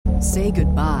Say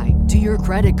goodbye to your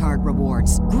credit card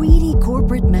rewards. Greedy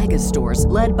corporate mega stores,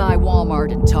 led by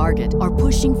Walmart and Target, are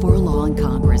pushing for a law in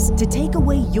Congress to take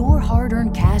away your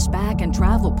hard-earned cash back and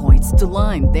travel points to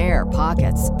line their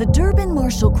pockets. The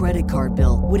Durbin-Marshall credit card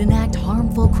bill would enact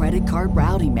harmful credit card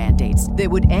routing mandates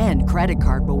that would end credit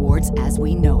card rewards as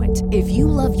we know it. If you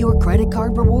love your credit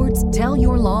card rewards, tell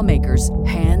your lawmakers,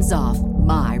 hands off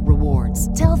my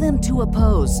rewards. Tell them to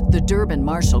oppose the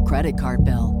Durbin-Marshall credit card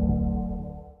bill.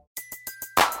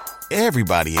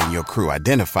 Everybody in your crew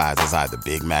identifies as either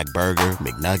Big Mac Burger,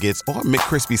 McNuggets, or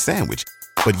McCrispy Sandwich.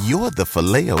 But you're the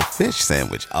Filet-O-Fish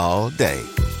Sandwich all day.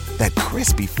 That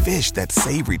crispy fish, that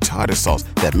savory tartar sauce,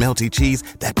 that melty cheese,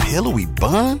 that pillowy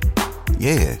bun.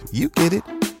 Yeah, you get it.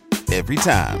 Every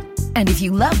time. And if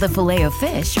you love the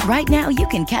Filet-O-Fish, right now you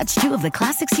can catch two of the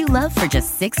classics you love for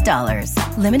just $6.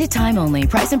 Limited time only.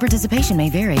 Price and participation may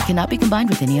vary. Cannot be combined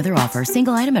with any other offer.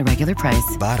 Single item at regular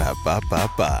price.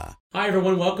 Ba-da-ba-ba-ba. Hi,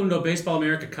 everyone. Welcome to Baseball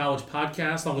America College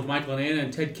Podcast, along with Michael and Anna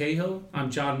and Ted Cahill.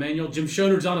 I'm John Manuel. Jim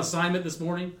Schoner's on assignment this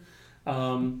morning,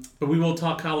 but we will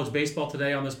talk college baseball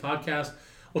today on this podcast.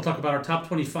 We'll talk about our Top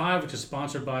 25, which is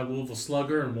sponsored by Louisville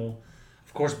Slugger, and we'll,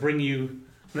 of course, bring you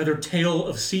another tale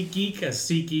of SeatGeek, as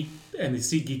SeatGeek and the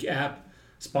SeatGeek app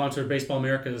sponsor Baseball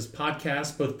America's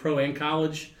podcast, both pro and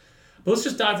college. But let's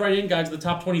just dive right in, guys, to the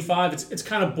Top 25. It's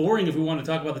kind of boring if we want to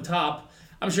talk about the top.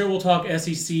 I'm sure we'll talk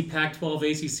SEC,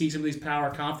 Pac-12, ACC, some of these power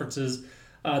conferences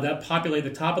that populate the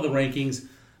top of the rankings.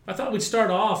 I thought we'd start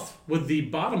off with the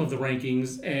bottom of the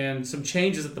rankings and some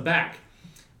changes at the back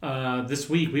this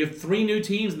week. We have 3 new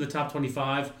teams in the top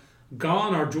 25.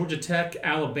 Gone are Georgia Tech,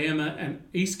 Alabama, and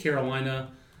East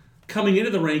Carolina. Coming into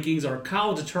the rankings are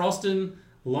College of Charleston,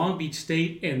 Long Beach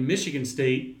State, and Michigan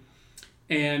State.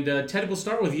 And Ted, we'll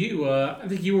start with you. I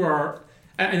think you were...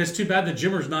 And it's too bad that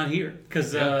Jimmer's not here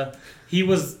because he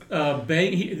was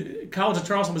College of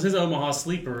Charleston was his Omaha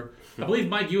sleeper. I believe,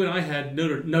 Mike, you and I had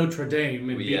Notre Dame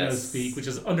in Bino Speak, which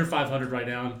is under 500 right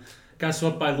now. And got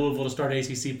swept by Louisville to start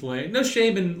ACC play. No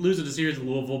shame in losing a series to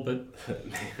Louisville, but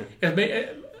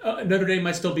Notre Dame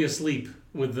might still be asleep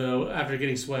with after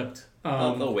getting swept.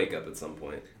 They'll wake up at some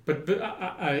point. But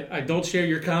I don't share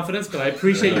your confidence, but I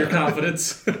appreciate your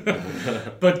confidence.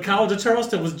 But College of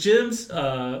Charleston was Jim's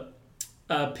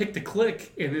pick to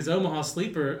click in his Omaha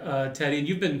sleeper, Teddy, and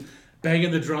you've been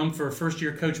banging the drum for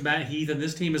first-year coach Matt Heath and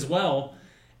this team as well.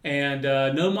 And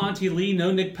no Monty Lee,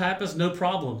 no Nick Pappas, no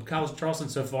problem. College of Charleston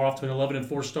so far off to an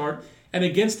 11-4 start, and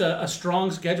against a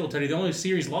strong schedule, Teddy. The only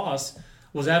series loss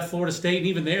was at Florida State, and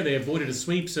even there they avoided a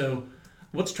sweep. So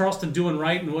what's Charleston doing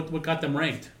right, and what got them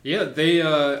ranked? Yeah, they.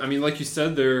 Like you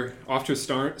said, they're off to a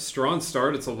strong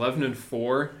start. It's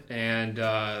 11-4, and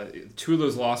 2 of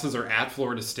those losses are at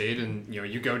Florida State, and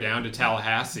you go down to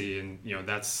Tallahassee, and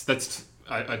that's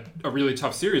a really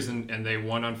tough series, and they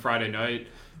won on Friday night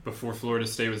before Florida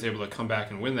State was able to come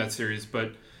back and win that series.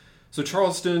 But so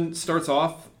Charleston starts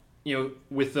off,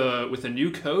 with a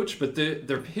new coach, but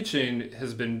their pitching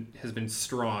has been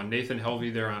strong. Nathan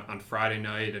Helvey there on Friday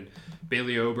night, and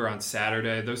Bailey Ober on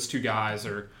Saturday. Those 2 guys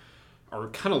are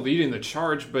kind of leading the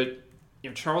charge, but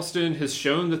Charleston has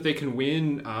shown that they can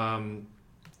win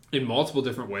in multiple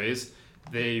different ways.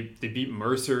 They beat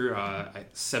Mercer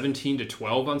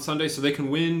 17-12 on Sunday, so they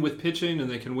can win with pitching and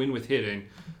they can win with hitting.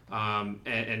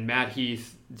 And Matt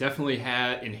Heath definitely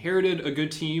had inherited a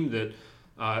good team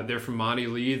that they're from Monty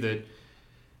Lee, that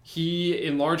he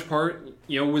in large part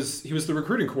was the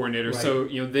recruiting coordinator. Right. So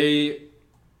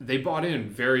they bought in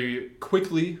very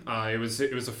quickly. It was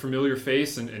a familiar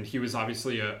face, and he was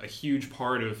obviously a huge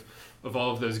part of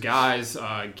all of those guys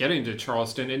getting to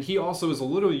Charleston. And he also is a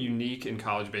little unique in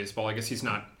college baseball. I guess he's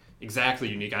not exactly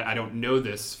unique. I don't know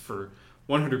this for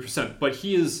 100%, but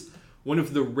he is one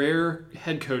of the rare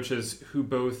head coaches who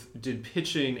both did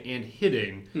pitching and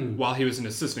hitting while he was an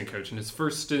assistant coach. In his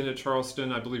first stint at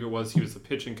Charleston, I believe he was the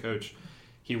pitching coach.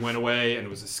 He went away and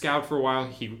was a scout for a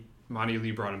while. Monty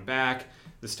Lee brought him back,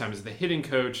 this time as the hitting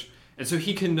coach. And so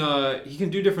he can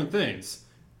do different things.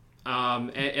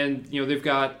 And they've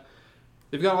got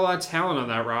a lot of talent on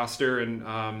that roster. And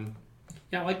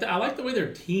I like the way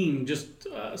their team just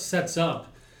sets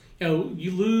up.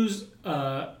 You lose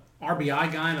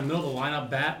RBI guy in the middle of the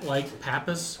lineup, bat like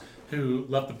Pappas, who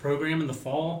left the program in the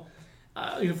fall.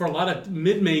 For a lot of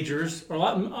mid-majors, or a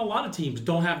lot of teams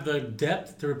don't have the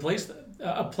depth to replace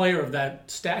a player of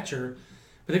that stature,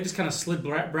 but they just kind of slid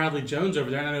Bradley Jones over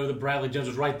there. And I know that Bradley Jones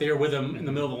was right there with him in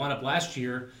the middle of the lineup last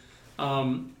year.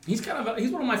 He's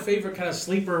one of my favorite kind of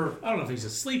sleeper. I don't know if he's a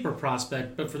sleeper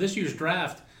prospect, but for this year's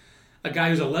draft, a guy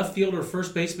who's a left fielder,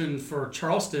 first baseman for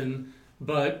Charleston,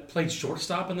 but played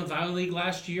shortstop in the Valley League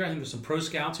last year. I think there's some pro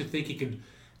scouts who think he could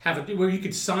where you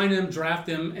could sign him, draft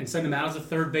him, and send him out as a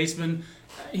third baseman.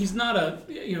 He's not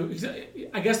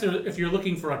I guess if you're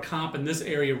looking for a comp in this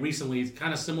area recently, it's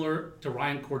kind of similar to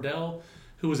Ryan Cordell,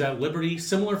 who was at Liberty.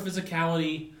 Similar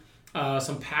physicality,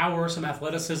 some power, some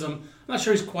athleticism. I'm not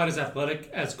sure he's quite as athletic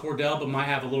as Cordell, but might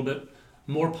have a little bit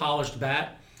more polished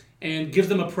bat, and gives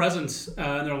them a presence in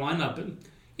their lineup. And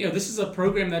this is a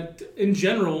program that, in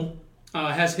general,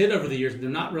 has hit over the years. They're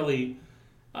not really,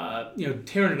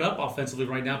 tearing it up offensively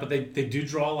right now, but they do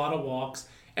draw a lot of walks.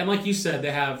 And like you said,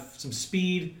 they have some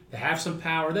speed, they have some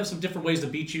power, they have some different ways to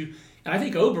beat you. And I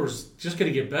think Ober's just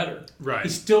going to get better. Right.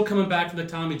 He's still coming back from the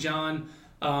Tommy John.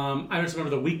 I just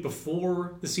remember the week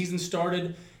before the season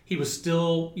started, he was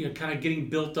still kind of getting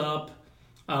built up.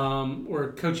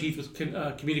 Where Coach Heath was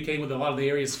communicating with a lot of the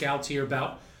area scouts here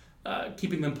about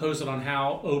keeping them posted on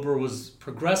how Ober was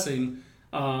progressing.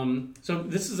 So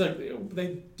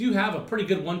they do have a pretty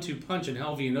good 1-2 punch in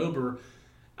Helvey and Ober.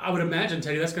 I would imagine,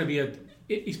 Teddy, that's going to be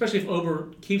especially if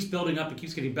Ober keeps building up and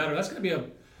keeps getting better, that's going to be a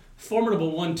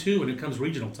formidable 1-2 when it comes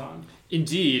regional time.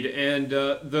 Indeed, and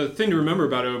the thing to remember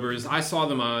about Ober is I saw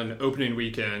them on opening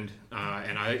weekend,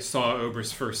 and I saw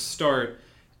Ober's first start,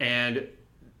 and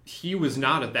he was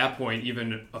not at that point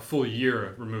even a full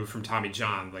year removed from Tommy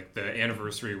John. Like, the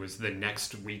anniversary was the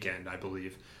next weekend, I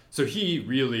believe. So he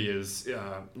really is,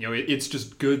 it's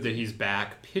just good that he's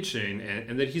back pitching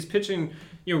and that he's pitching,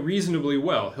 reasonably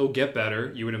well. He'll get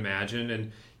better, you would imagine,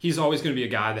 and he's always going to be a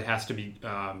guy that has to be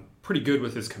pretty good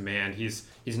with his command. He's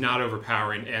not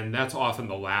overpowering, and that's often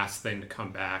the last thing to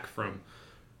come back from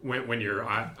when you're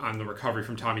on the recovery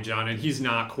from Tommy John, and he's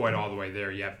not quite all the way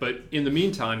there yet. But in the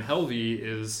meantime, Helvey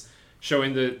is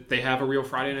showing that they have a real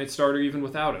Friday night starter even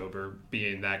without Ober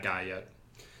being that guy yet.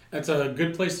 That's a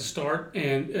good place to start,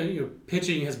 and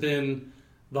pitching has been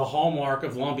the hallmark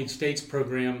of Long Beach State's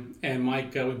program. And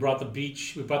Mike, we brought the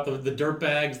beach, we brought the dirt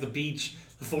bags, the beach,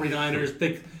 the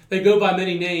 49ers. They go by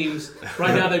many names.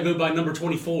 Right now they go by number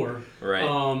 24. Right.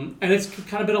 And it's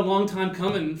kind of been a long time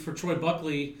coming for Troy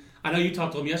Buckley. I know you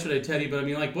talked to him yesterday, Teddy, but I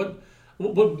mean, like, what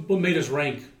made us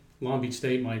rank Long Beach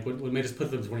State, Mike? What made us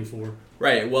put them 24?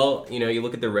 Right. Well, you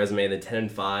look at their resume, the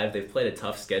 10-5. They've played a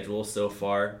tough schedule so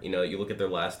far. You look at their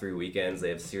last 3 weekends. They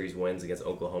have series wins against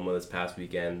Oklahoma this past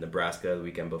weekend, Nebraska the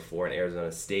weekend before, and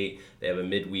Arizona State. They have a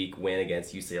midweek win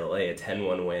against UCLA, a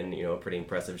 10-1 win. A pretty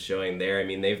impressive showing there. I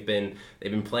mean, they've been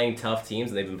playing tough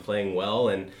teams and they've been playing well.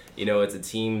 And it's a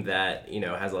team that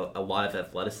has a lot of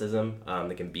athleticism.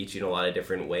 They can beat you in a lot of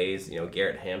different ways.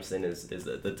 Garrett Hampson is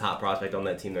the top prospect on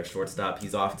that team. Their shortstop.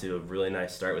 He's off to a really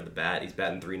nice start with the bat. He's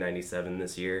batting .397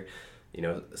 this year.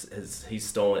 He's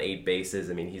stolen 8 bases.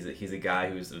 I mean, he's a guy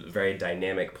who's a very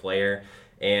dynamic player,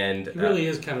 and he really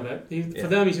is kind of that. For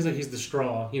them, he seems like he's the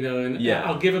straw, And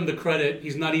I'll give him the credit.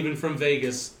 He's not even from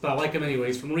Vegas, but I like him anyway.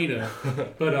 He's from Reno.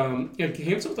 But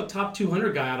Hampton was the top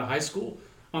 200 guy out of high school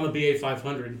on the BA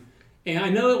 500, and I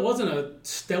know it wasn't a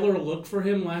stellar look for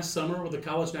him last summer with the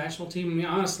college national team. I mean,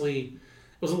 honestly,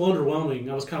 it was a little underwhelming.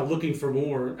 I was kind of looking for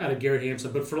more out of Garrett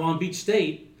Hampson, but for Long Beach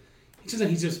State,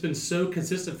 he's just been so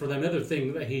consistent for them. The other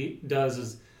thing that he does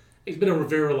is he's been a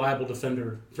very reliable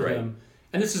defender for them.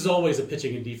 And this is always a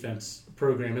pitching and defense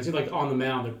program. It seems like on the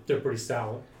mound, they're pretty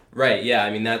solid. Right, yeah.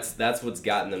 I mean, that's what's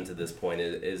gotten them to this point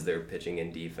is their pitching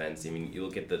and defense. I mean, you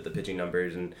look at the pitching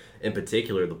numbers, and in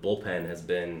particular, the bullpen has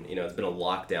been, it's been a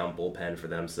lockdown bullpen for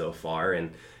them so far.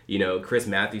 And, Chris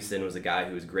Mathewson was a guy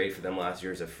who was great for them last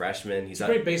year as a freshman. He's a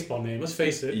great baseball name, let's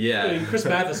face it. Yeah. I mean, Chris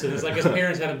Mathewson is like his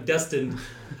parents had him destined.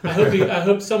 I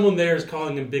hope someone there is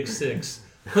calling him Big Six.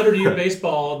 100-year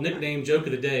baseball nickname joke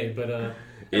of the day, but it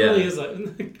really is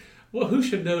like, well, who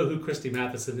should know who Christy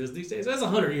Mathewson is these days? That's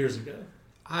 100 years ago.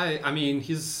 I mean,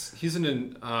 he's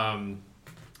an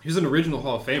original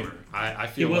Hall of Famer. I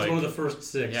feel he was like, one of the first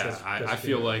 6. Yeah, I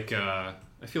feel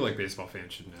like baseball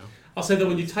fans should know. I'll say that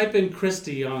when you type in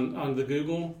Christy on the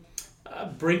Google,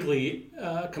 Brinkley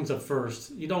comes up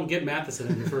first. You don't get Matheson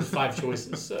in your first 5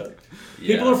 choices. So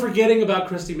people are forgetting about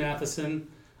Christy Mathewson,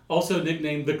 also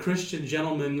nicknamed the Christian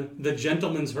Gentleman, the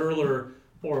Gentleman's Hurler,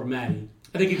 or Matty.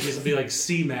 I think he'd just be like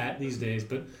C-Matt these days,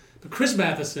 but Chris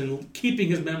Mathewson keeping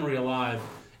his memory alive,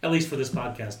 at least for this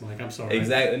podcast, Mike. I'm sorry.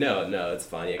 Exactly. No, it's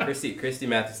fine. Yeah, Christy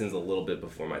Mathewson's a little bit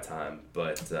before my time,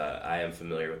 but I am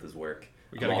familiar with his work.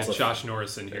 We got to get Josh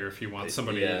Norris in here if you want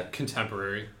somebody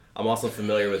contemporary. I'm also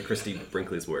familiar with Christy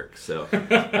Brinkley's work, so.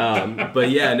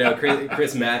 But yeah, no,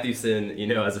 Chris Mathewson,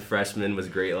 as a freshman was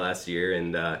great last year,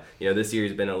 and this year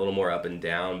has been a little more up and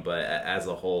down. But as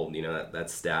a whole, that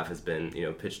staff has been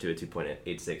pitched to a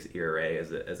 2.86 ERA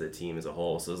as a team as a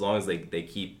whole. So as long as they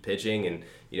keep pitching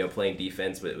and playing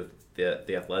defense with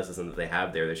the athleticism that they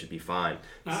have there, they should be fine.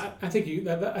 I think you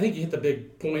hit the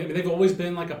big point. I mean, they've always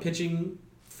been like a pitching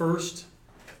first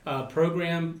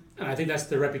program, and I think that's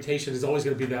their reputation is always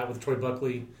going to be that with Troy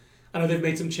Buckley. I know they've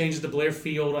made some changes to Blair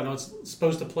Field. I know it's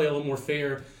supposed to play a little more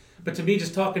fair, but to me,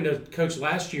 just talking to Coach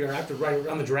last year after right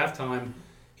around the draft time,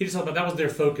 he just thought that was their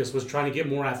focus, was trying to get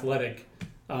more athletic.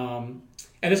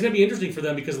 And it's going to be interesting for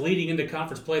them because leading into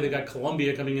conference play, they got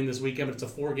Columbia coming in this weekend, but it's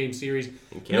a 4-game series.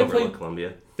 You can't overlook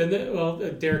Columbia.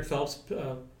 Then, Derek Phelps,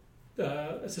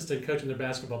 assistant coach in their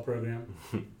basketball program,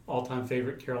 all-time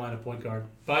favorite Carolina point guard.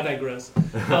 But I digress.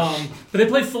 But they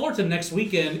play Fullerton next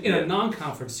weekend in a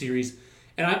non-conference series.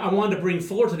 And I wanted to bring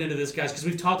Fullerton into this, guys, because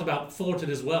we've talked about Fullerton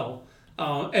as well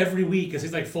every week, because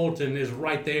he's like Fullerton is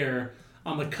right there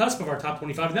on the cusp of our top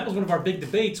 25. And that was one of our big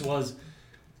debates was,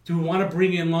 do we want to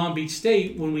bring in Long Beach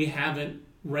State when we haven't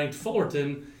ranked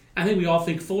Fullerton? I think we all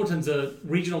think Fullerton's a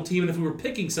regional team, and if we were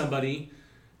picking somebody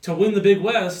to win the Big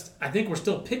West, I think we're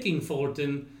still picking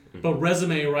Fullerton. But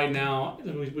resume right now,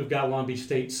 we've got Long Beach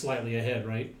State slightly ahead,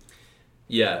 right?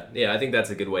 Yeah, I think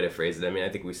that's a good way to phrase it. I mean, I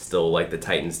think we still like the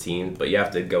Titans team, but you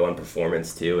have to go on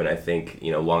performance too, and I think,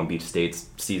 Long Beach State's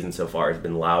season so far has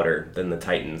been louder than the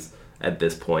Titans at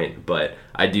this point, but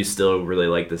I do still really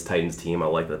like this Titans team. I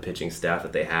like the pitching staff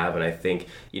that they have, and I think,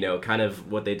 kind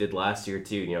of what they did last year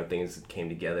too, things came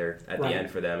together at the end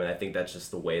for them, and I think that's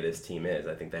just the way this team is.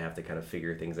 I think they have to kind of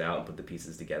figure things out and put the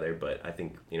pieces together, but I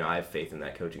think, I have faith in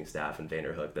that coaching staff and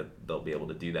Vanderhook that they'll be able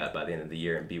to do that by the end of the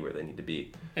year and be where they need to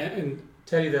be. And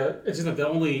Teddy, it's not the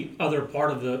only other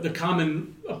part of the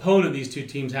common opponent these two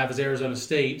teams have is Arizona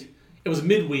State. It was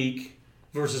midweek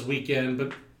versus weekend,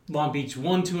 but Long Beach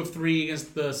won 2 of 3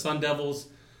 against the Sun Devils,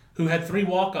 who had 3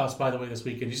 walk-offs, by the way, this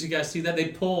weekend. Did you guys see that? They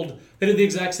did the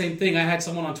exact same thing. I had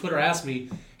someone on Twitter ask me,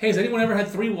 hey, has anyone ever had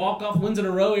 3 walk-off wins in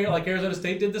a row here like Arizona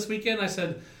State did this weekend? I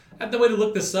said, I had no way to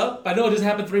look this up. I know it just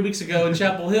happened 3 weeks ago in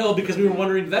Chapel Hill because we were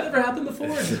wondering, did that ever happen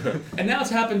before? And now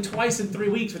it's happened twice in 3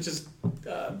 weeks, which is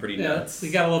pretty nuts.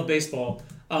 You got to love baseball.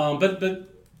 But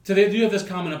so they do have this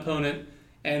common opponent,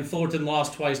 and Fullerton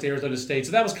lost twice to Arizona State.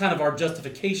 So that was kind of our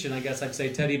justification, I guess I'd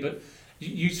say, Teddy. But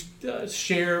you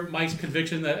share Mike's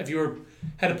conviction that if you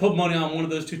had to put money on one of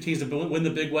those two teams to win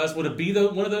the Big West, would it be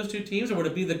one of those two teams, or would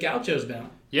it be the Gauchos now?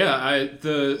 Yeah,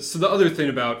 so the other thing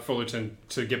about Fullerton,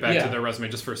 to get back to their resume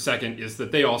just for a second, is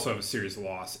that they also have a series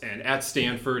loss. And at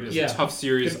Stanford is a tough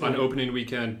series on opening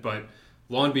weekend, but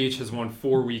Long Beach has won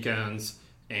 4 weekends.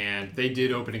 And they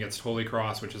did open against Holy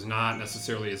Cross, which is not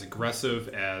necessarily as aggressive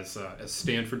as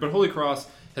Stanford. But Holy Cross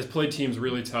has played teams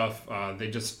really tough. They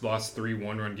just lost 3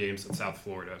 one-run games in South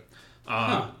Florida.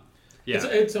 Yeah,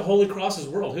 it's a Holy Cross's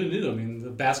world. Who knew? I mean, the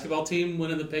basketball team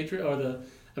winning the Patriot or the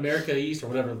America East or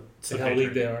whatever the hell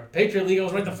league they are. Patriot League. I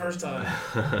was right the first time.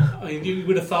 I mean, you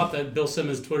would have thought that Bill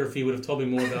Simmons' Twitter feed would have told me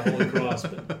more about Holy Cross,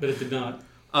 but it did not.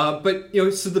 But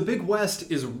so the Big West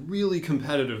is really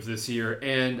competitive this year,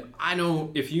 and I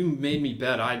know if you made me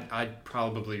bet, I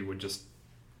probably would just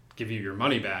give you your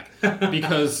money back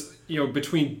because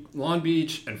between Long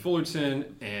Beach and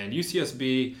Fullerton and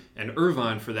UCSB and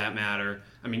Irvine, for that matter,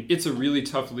 I mean it's a really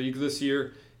tough league this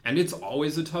year, and it's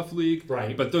always a tough league.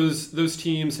 Right. But those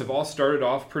teams have all started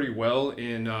off pretty well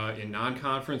in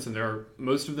non-conference, and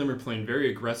most of them are playing very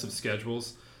aggressive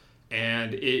schedules,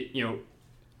 and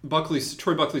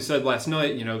Troy Buckley said last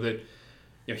night,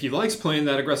 that he likes playing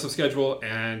that aggressive schedule,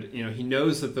 and he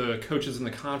knows that the coaches in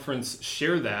the conference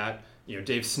share that.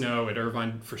 Dave Snow at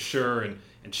Irvine for sure, and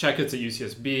Checketts at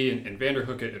UCSB, and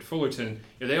Vanderhook at Fullerton.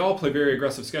 They all play very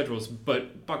aggressive schedules.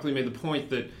 But Buckley made the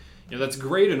point that that's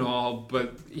great and all,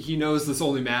 but he knows this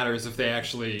only matters if they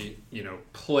actually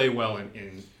play well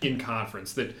in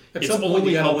conference. That it's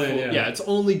only helpful. It's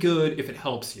only good if it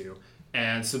helps you,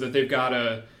 and so that they've got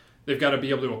to be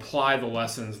able to apply the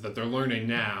lessons that they're learning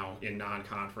now in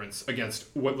non-conference against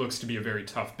what looks to be a very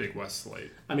tough Big West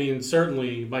slate. I mean,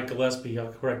 certainly Mike Gillespie,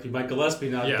 I'll correct you, Mike Gillespie,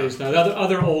 not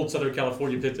other old Southern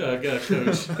California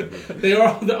coach. They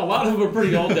are, a lot of them are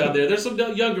pretty old down there. There's some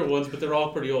younger ones, but they're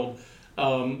all pretty old,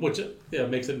 which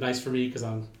makes it nice for me because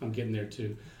I'm getting there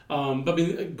too. But I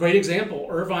mean, a great example,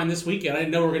 Irvine this weekend. I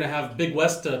didn't know we were going to have Big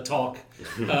West talk,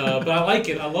 but I like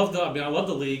it. I love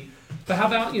the league. But how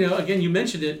about, again, you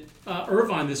mentioned it,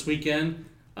 Irvine this weekend,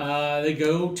 they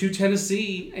go to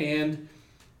Tennessee, and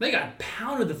they got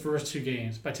pounded the first 2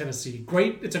 games by Tennessee.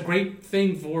 It's a great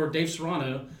thing for Dave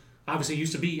Serrano, obviously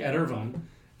used to be at Irvine,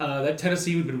 that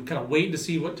Tennessee, we've been kind of waiting to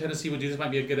see what Tennessee would do. This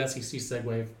might be a good SEC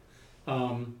segue,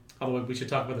 although we should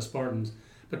talk about the Spartans.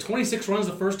 But 26 runs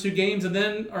the first 2 games, and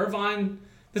then Irvine,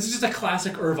 this is just a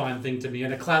classic Irvine thing to me,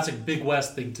 and a classic Big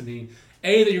West thing to me.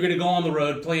 That you're going to go on the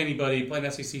road, play anybody, play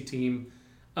an SEC team,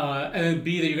 and then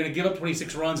B, that you're going to give up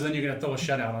 26 runs and then you're going to throw a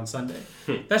shutout on Sunday.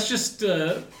 That's just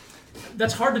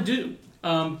that's hard to do.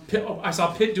 I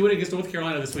saw Pitt do it against North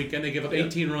Carolina this weekend. They give up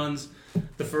 18 runs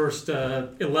the first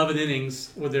 11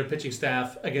 innings with their pitching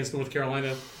staff against North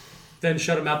Carolina, then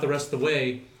shut them out the rest of the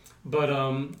way. But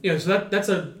so that's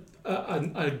a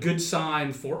good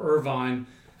sign for Irvine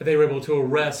that they were able to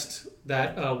arrest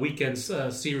that weekend's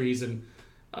series and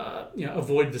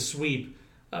avoid the sweep.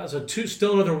 So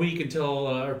still another week until,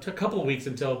 or a couple of weeks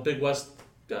until Big West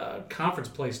conference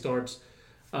play starts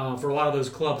for a lot of those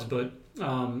clubs. But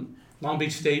Long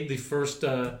Beach State, the first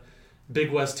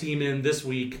Big West team in this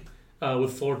week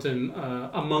with Fullerton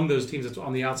among those teams that's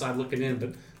on the outside looking in.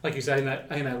 But like you said,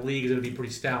 I think that league is going to be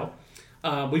pretty stout.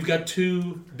 We've got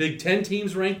 2 Big Ten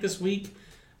teams ranked this week.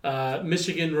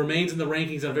 Michigan remains in the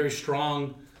rankings on a very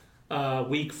strong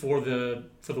week for the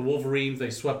Wolverines.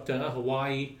 They swept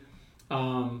Hawaii.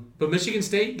 But Michigan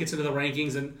State gets into the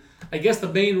rankings, and I guess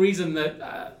the main reason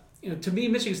that, to me,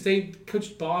 Michigan State,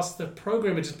 Coach Boss, the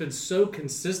program has just been so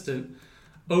consistent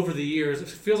over the years. It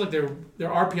feels like their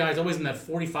RPI is always in that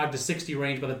 45 to 60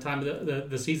 range by the time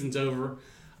the season's over.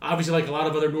 Obviously, like a lot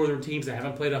of other Northern teams, they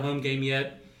haven't played a home game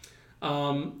yet. I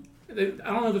don't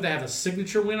know that they have a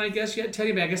signature win, I guess, yet,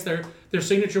 Teddy, but I guess their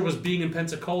signature was being in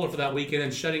Pensacola for that weekend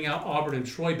and shutting out Auburn and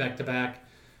Troy back-to-back.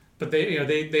 But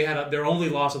they had their only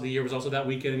loss of the year was also that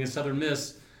weekend against Southern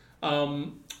Miss.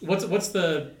 What do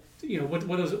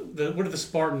the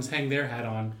Spartans hang their hat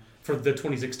on for the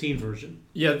 2016 version?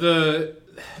 Yeah,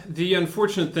 the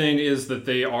unfortunate thing is that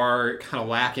they are kind of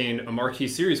lacking a marquee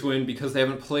series win because they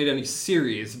haven't played any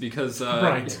series because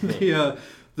right.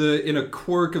 In a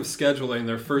quirk of scheduling,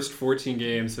 their first 14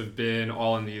 games have been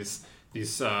all in these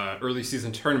early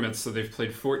season tournaments, so they've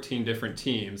played 14 different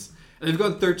teams. And they've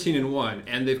gone 13-1,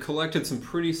 and they've collected some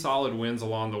pretty solid wins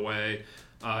along the way.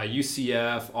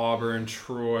 UCF, Auburn,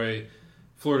 Troy,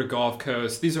 Florida Gulf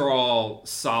Coast. These are all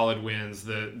solid wins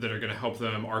that are going to help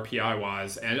them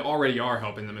RPI-wise, and already are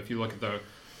helping them. If you look at the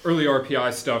early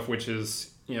RPI stuff, which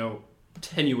is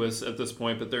tenuous at this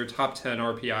point, but they're a top 10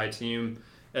 RPI team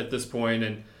at this point,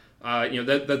 and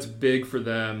that's big for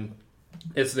them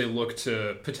as they look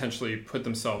to potentially put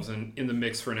themselves in the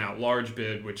mix for an at-large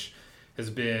bid, which has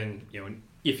been an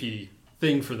iffy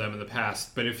thing for them in the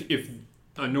past. But if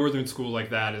a northern school like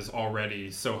that is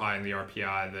already so high in the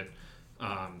RPI that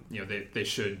they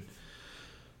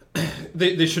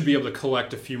should be able to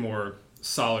collect a few more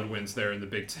solid wins there in the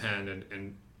Big Ten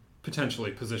and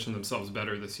potentially position themselves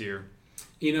better this year.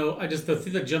 The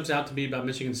thing that jumps out to me about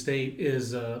Michigan State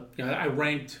is I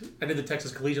did the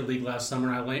Texas Collegiate League last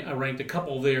summer. I ranked a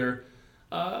couple there.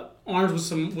 Arms with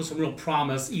some real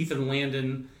promise. Ethan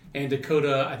Landon and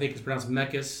Dakota, I think it's pronounced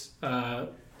Mekis,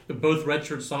 both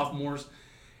redshirt sophomores.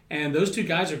 And those two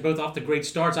guys are both off to great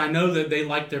starts. I know that they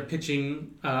like their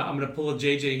pitching. I'm going to pull a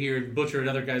JJ here and butcher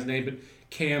another guy's name, but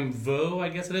Cam Vo, I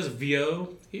guess it is, Vo.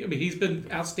 He's been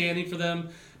outstanding for them.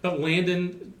 But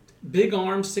Landon, big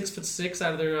arms, 6'6"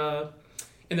 out of their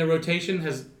in their rotation,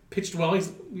 has pitched well.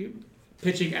 He's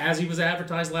pitching as he was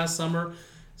advertised last summer.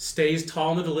 Stays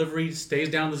tall in the delivery, stays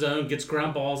down the zone, gets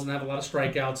ground balls, and have a lot of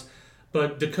strikeouts.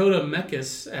 But Dakota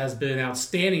Mekis has been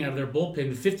outstanding out of their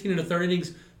bullpen. 15 1/3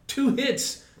 innings, 2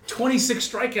 hits, 26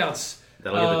 strikeouts.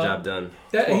 That'll get the job done.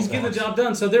 He's getting the job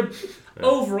done. So they're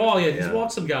overall, he's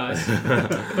walked some guys.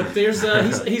 But there's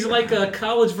he's like a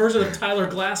college version of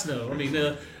Tyler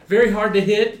Glasnow. Very hard to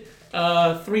hit,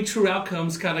 3 true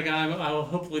outcomes kind of guy.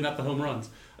 Hopefully not the home runs.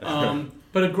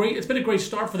 But it's been a great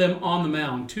start for them on the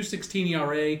mound. 2.16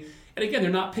 ERA, and again, they're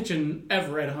not pitching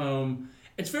ever at home.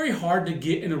 It's very hard to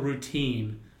get in a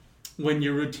routine when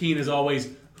your routine is always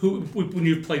when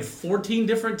you've played 14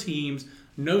 different teams,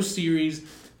 no series,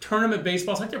 tournament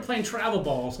baseball. It's like they're playing travel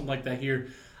ball or something like that here.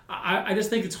 I just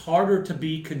think it's harder to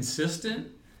be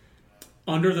consistent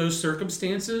under those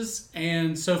circumstances.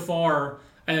 And so far,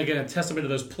 and again, a testament to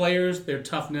those players, their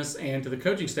toughness, and to the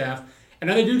coaching staff. And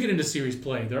now they do get into series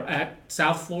play. They're at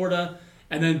South Florida,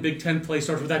 and then Big Ten play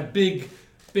starts with that Big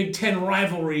Ten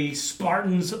rivalry,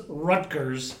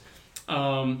 Spartans-Rutgers.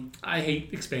 I hate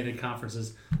expanded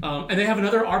conferences. And they have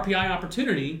another RPI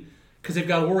opportunity because they've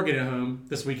got Oregon at home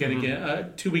this weekend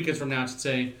again, 2 weekends from now, I should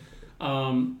say.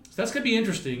 So that's going to be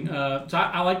interesting. So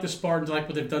I like the Spartans. I like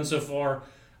what they've done so far.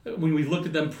 When we looked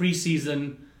at them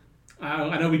preseason,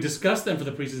 I know we discussed them for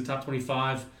the preseason top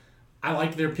 25. I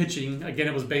liked their pitching. Again,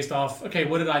 it was based off, okay,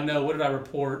 what did I know? What did I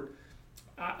report?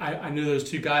 I knew those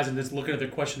two guys, and just looking at their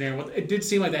questionnaire, it did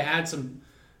seem like they had some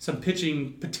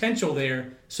pitching potential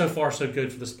there. So far, so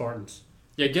good for the Spartans.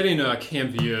 Yeah, getting Cam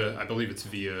Villa, I believe it's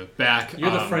Villa, back. You're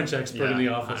the French expert in the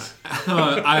office.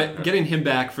 Getting him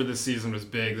back for this season was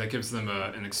big. That gives them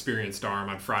an experienced arm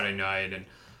on Friday night,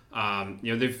 and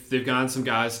they've gotten some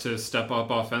guys to step up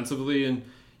offensively, and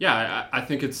yeah, I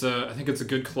think it's a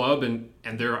good club, and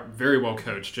they're very well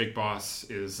coached. Jake Boss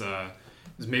is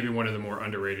maybe one of the more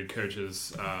underrated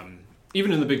coaches.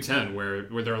 Even in the Big Ten, where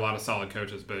there are a lot of solid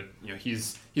coaches, but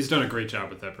he's done a great job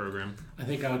with that program. I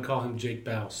think I would call him Jake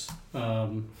Bouse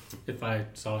if I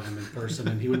saw him in person,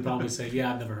 and he would probably say,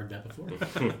 "Yeah, I've never heard that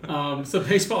before." So,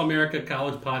 Baseball America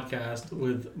College Podcast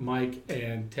with Mike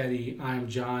and Teddy. I am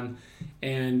John,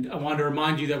 and I wanted to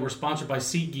remind you that we're sponsored by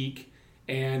SeatGeek.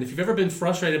 And if you've ever been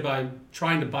frustrated by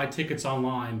trying to buy tickets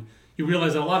online, you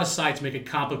realize that a lot of sites make it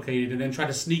complicated and then try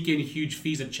to sneak in huge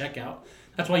fees at checkout.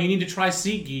 That's why you need to try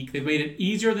SeatGeek. They've made it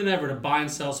easier than ever to buy and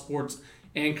sell sports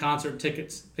and concert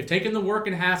tickets. They've taken the work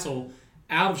and hassle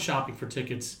out of shopping for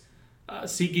tickets.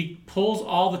 SeatGeek pulls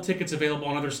all the tickets available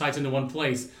on other sites into one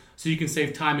place so you can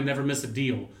save time and never miss a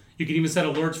deal. You can even set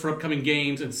alerts for upcoming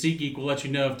games, and SeatGeek will let you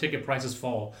know if ticket prices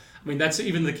fall. I mean, that's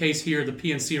even the case here at the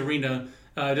PNC Arena.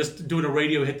 Just doing a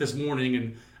radio hit this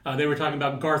morning, and they were talking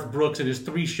about Garth Brooks and his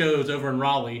 3 shows over in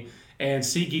Raleigh. And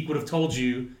SeatGeek would have told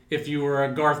you if you were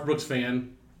a Garth Brooks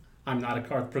fan. I'm not a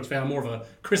Garth Brooks fan. I'm more of a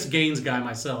Chris Gaines guy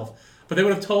myself. But they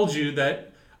would have told you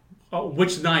that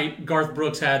which night Garth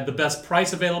Brooks had the best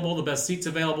price available, the best seats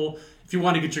available. If you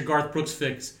want to get your Garth Brooks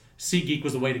fix, SeatGeek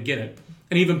was the way to get it.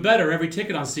 And even better, every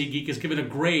ticket on SeatGeek is given a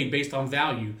grade based on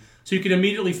value. So you can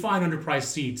immediately find underpriced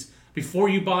seats. Before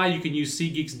you buy, you can use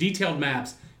SeatGeek's detailed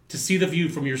maps to see the view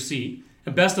from your seat.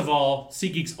 And best of all,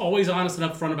 SeatGeek's always honest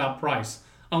and upfront about price.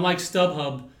 Unlike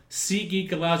StubHub,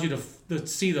 SeatGeek allows you to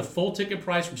see the full ticket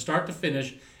price from start to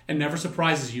finish and never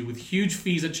surprises you with huge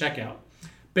fees at checkout.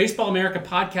 Baseball America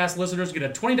podcast listeners get a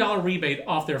 $20 rebate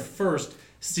off their first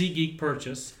SeatGeek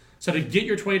purchase. So to get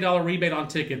your $20 rebate on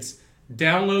tickets,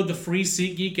 download the free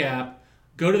SeatGeek app,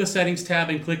 go to the settings tab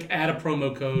and click add a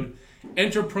promo code.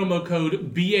 Enter promo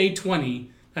code BA20,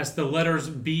 that's the letters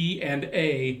B and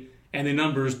A, and the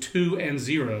numbers 2 and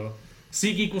 0.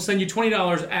 SeatGeek will send you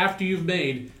 $20 after you've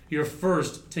made your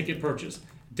first ticket purchase.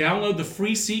 Download the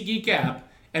free SeatGeek app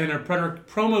and enter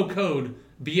promo code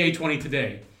BA20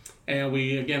 today. And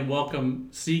we, again, welcome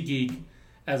SeatGeek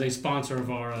as a sponsor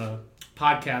of our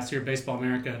podcast here at Baseball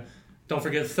America. Don't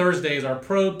forget, Thursday is our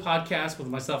Pro podcast with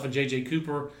myself and JJ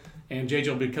Cooper. And JJ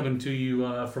will be coming to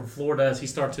you from Florida as he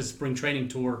starts his spring training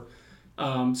tour.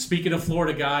 Speaking of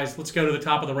Florida, guys, let's go to the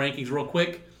top of the rankings real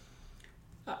quick.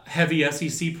 Heavy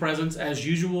SEC presence as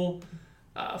usual.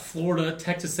 Florida,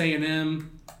 Texas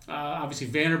A&M, obviously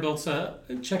Vanderbilt's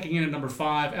checking in at number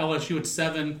 5. LSU at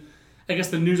 7. I guess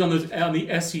the news on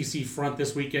the SEC front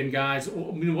this weekend, guys. I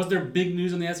mean, was there big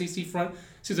news on the SEC front?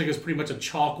 Seems like it was pretty much a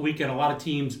chalk weekend. A lot of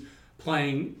teams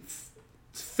playing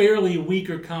fairly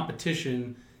weaker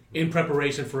competition in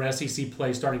preparation for SEC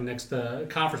play starting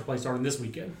conference play starting this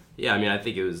weekend. Yeah, I mean, I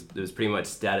think it was pretty much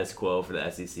status quo for the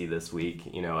SEC this week.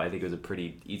 I think it was a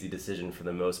pretty easy decision for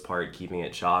the most part, keeping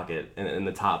it chalk in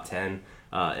the top 10 in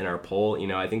our poll.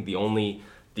 I think the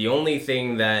only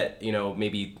thing that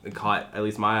maybe caught at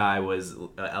least my eye was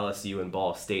LSU and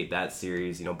Ball State, that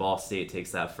series. Ball State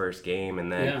takes that first game,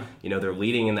 and then they're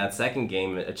leading in that second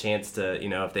game, a chance to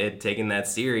if they had taken that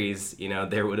series,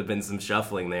 there would have been some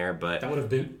shuffling there, but that would have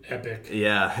been epic.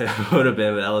 Yeah, it would have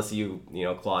been. But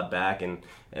LSU clawed back and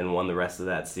won the rest of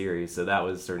that series, so that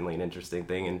was certainly an interesting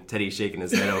thing. And Teddy's shaking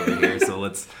his head over here, so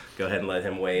let's go ahead and let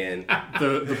him weigh in.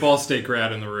 The Ball State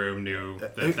grad in the room knew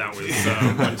that was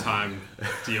a one-time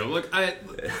deal. Look,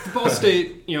 Ball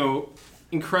State,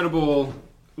 incredible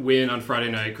win on Friday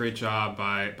night. Great job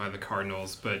by the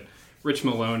Cardinals, but Rich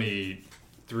Maloney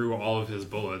threw all of his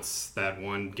bullets that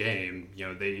one game.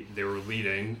 They were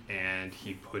leading, and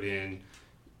he put in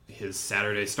his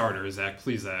Saturday starter, Zach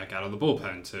Plesac, out of the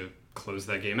bullpen to close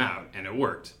that game out, and it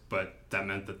worked. But that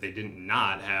meant that they did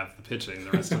not have the pitching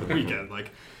the rest of the weekend.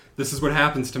 This is what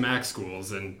happens to MAC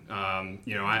schools, and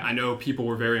I know people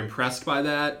were very impressed by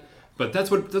that. But that's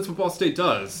what Ball State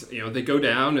does. They go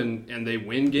down and they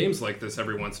win games like this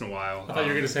every once in a while. I thought you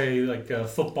were going to say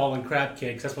football and crab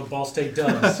cakes. That's what Ball State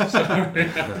does. Well,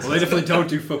 they definitely don't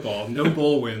do football. No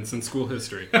bowl wins in school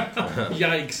history.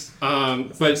 Yikes!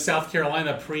 But South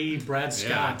Carolina pre-Brad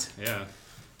Scott. Yeah.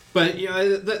 But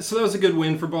so that was a good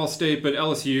win for Ball State. But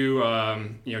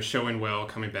LSU, showing well,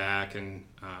 coming back, and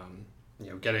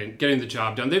getting the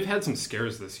job done. They've had some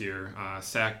scares this year.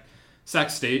 Sac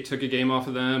State took a game off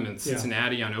of them, and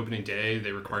Cincinnati on opening day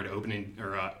they required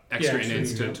extra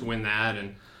innings to win that,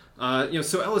 and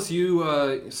so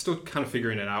LSU still kind of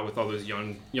figuring it out with all those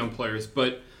young players.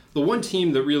 But the one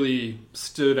team that really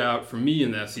stood out for me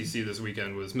in the SEC this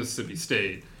weekend was Mississippi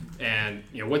State. And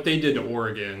what they did to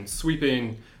Oregon,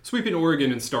 sweeping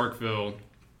Oregon in Starkville,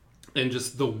 and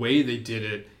just the way they did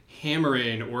it,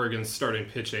 hammering Oregon's starting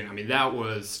pitching. I mean, that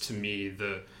was, to me,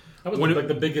 the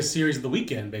biggest series of the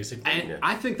weekend, basically. And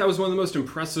I think that was one of the most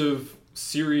impressive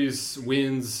series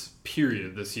wins,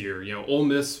 period, this year. Ole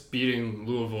Miss beating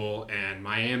Louisville and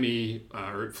Miami,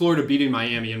 or Florida beating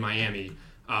Miami and Miami.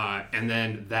 And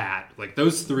then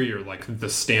those three are like the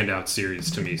standout series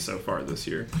to me so far this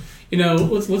year.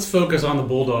 Let's focus on the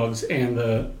Bulldogs and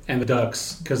the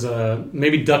Ducks, because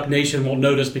maybe Duck Nation won't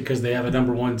notice because they have a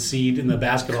number 1 seed in the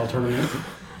basketball tournament.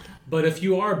 But if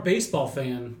you are a baseball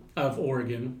fan of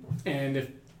Oregon, and if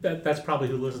that's probably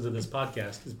who listens to this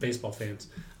podcast is baseball fans.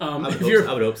 I would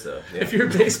hope so. Yeah. If you're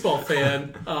a baseball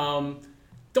fan,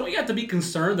 don't you have to be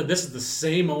concerned that this is the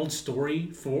same old story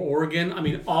for Oregon? I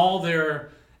mean, all their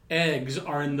eggs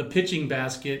are in the pitching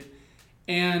basket,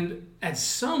 and at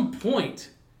some point,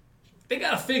 they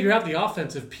got to figure out the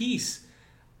offensive piece.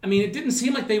 I mean, it didn't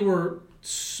seem like they were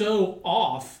so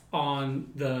off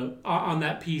on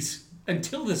that piece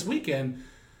until this weekend,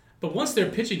 but once their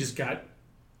pitching just got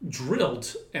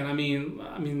drilled, and I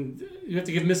mean, you have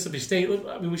to give Mississippi State.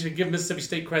 We should give Mississippi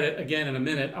State credit again in a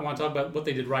minute. I want to talk about what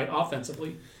they did right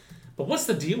offensively. But what's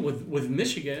the deal with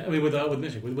Michigan? I mean, with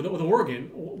Oregon.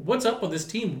 What's up with this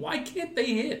team? Why can't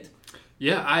they hit?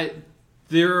 Yeah,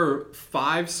 there are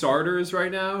 5 starters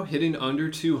right now hitting under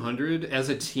 200 as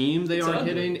a team. They aren't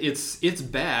hitting. It's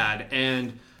bad,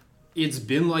 and it's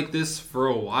been like this for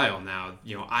a while now.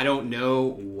 I don't know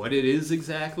what it is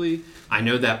exactly. I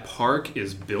know that park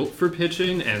is built for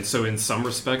pitching, and so in some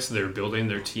respects they're building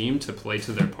their team to play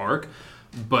to their park.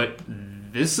 But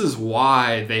this is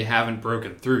why they haven't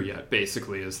broken through yet,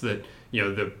 basically, is that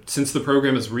since the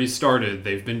program has restarted,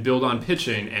 they've been built on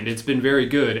pitching, and it's been very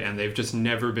good, and they've just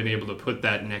never been able to put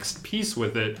that next piece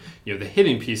with it, the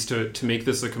hitting piece to make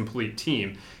this a complete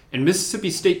team. And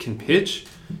Mississippi State can pitch.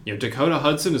 Dakota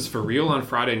Hudson is for real on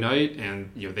Friday night,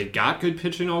 and they got good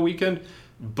pitching all weekend.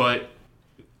 But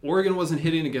Oregon wasn't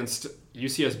hitting against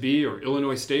UCSB or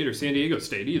Illinois State or San Diego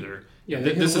State either. Yeah,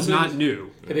 this is not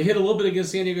new. Yeah, they hit a little bit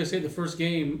against San Diego State the first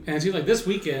game, and it seems like this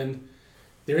weekend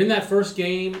they're in that first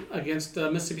game against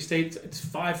Mississippi State. It's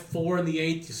 5-4 in the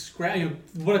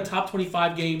 8th. What a top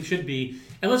 25 game should be.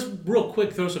 And let's real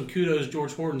quick throw some kudos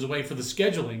George Horton's way for the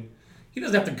scheduling. He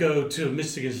doesn't have to go to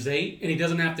Michigan State, and he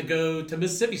doesn't have to go to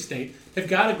Mississippi State. They've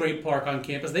got a great park on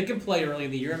campus. They can play early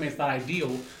in the year. I mean, it's not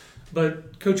ideal.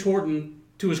 But Coach Horton,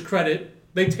 to his credit,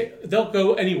 they'll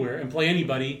go anywhere and play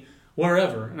anybody,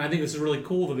 wherever. And I think this is really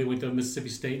cool that they went to Mississippi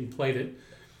State and played at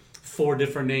 4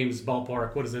 different names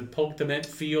ballpark. What is it? Polk Dement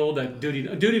Field at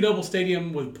Duty Noble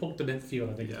Stadium with Polk Dement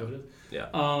Field, I think is what it is. Yeah.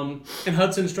 And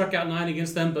Hudson struck out 9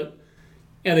 against them, but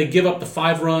they give up the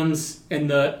 5 runs in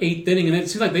the 8th inning, and it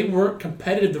seems like they weren't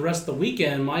competitive the rest of the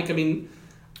weekend, Mike. I mean,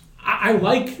 I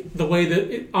like the way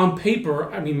that, on paper,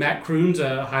 Matt Kroon's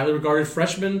a highly regarded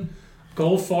freshman.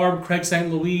 Goldfarb, Craig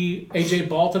St. Louis, A.J.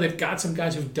 Balta, they've got some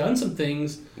guys who've done some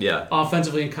things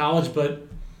offensively in college, but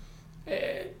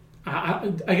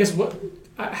I guess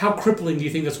how crippling do you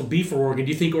think this will be for Oregon?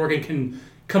 Do you think Oregon can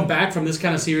come back from this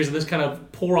kind of series and this kind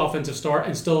of poor offensive start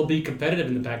and still be competitive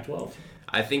in the Pac-12?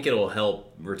 I think it'll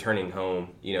help returning home.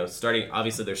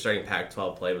 Obviously they're starting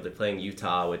Pac-12 play, but they're playing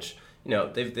Utah, which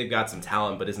they've got some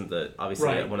talent, but isn't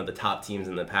one of the top teams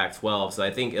in the Pac-12. So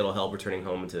I think it'll help returning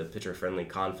home into pitcher-friendly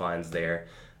confines there,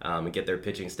 and get their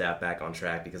pitching staff back on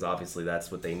track, because obviously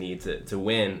that's what they need to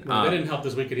win. They didn't help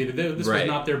this weekend either. This was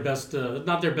not their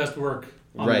best work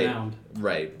on the mound.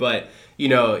 Right. But you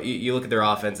look at their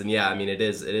offense, and it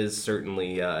is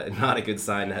certainly not a good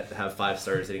sign to have 5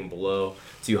 starters hitting below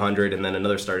 200, and then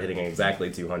another starter hitting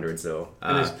exactly 200. So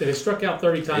they struck out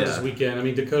 30 times this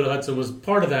weekend. Dakota Hudson was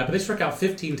part of that, but they struck out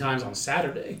 15 times on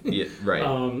Saturday. Yeah, right.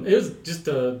 It was just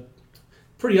a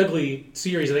pretty ugly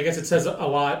series, and I guess it says a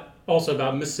lot also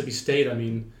about Mississippi State. A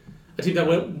team that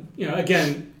went,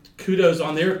 again, kudos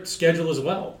on their schedule as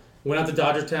well. Went out to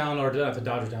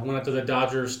went out to the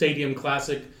Dodger Stadium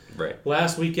Classic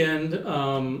last weekend.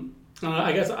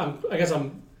 I guess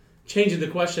I'm changing the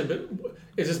question, but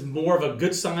is this more of a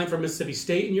good sign for Mississippi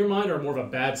State in your mind, or more of a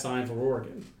bad sign for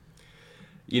Oregon?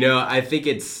 I think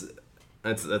that's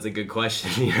a good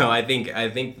question. I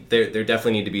think there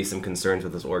definitely need to be some concerns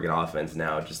with this Oregon offense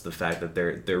now. Just the fact that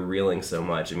they're reeling so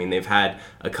much. They've had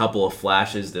a couple of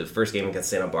flashes. The first game against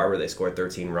Santa Barbara, they scored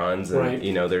 13 runs, and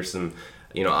there's some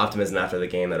optimism after the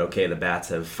game that, okay, the bats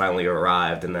have finally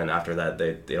arrived, and then after that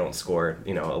they don't score,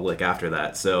 a lick after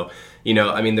that. So,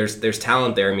 there's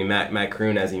talent there. I mean, Matt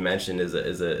Kroon, as you mentioned, is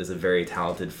a very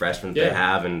talented freshman that they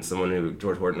have, and someone who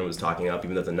George Horton was talking up.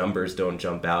 Even though the numbers don't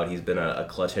jump out, he's been a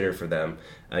clutch hitter for them,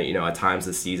 at times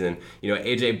this season.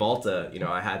 AJ Balta,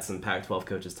 I had some Pac-12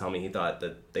 coaches tell me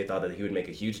they thought that he would make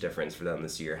a huge difference for them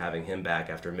this year, having him back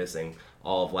after missing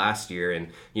all of last year. And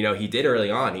he did early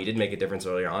on. He did make a difference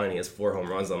early on, and he has 4 home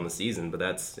runs on the season. But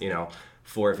that's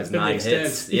 4 of his 9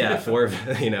 hits. Yeah, 4 of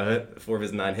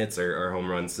his 9 hits are home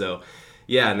runs. So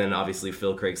yeah, and then obviously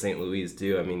Phil Craig St. Louis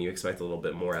too. I mean, you expect a little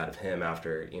bit more out of him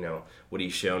after what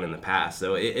he's shown in the past.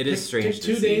 So it is strange.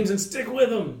 Take 2 games and stick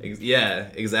with him. Yeah,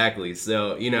 exactly.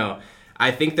 So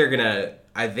I think they're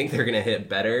gonna hit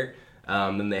better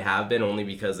than they have been, only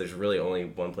because there's really only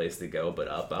one place to go but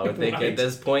up, I would think. Right. At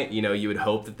this point. You would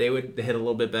hope that they would hit a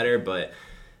little bit better, but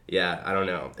yeah, I don't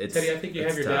know. Teddy, I think you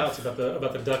have your doubts about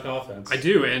the Duck offense. I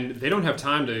do, and they don't have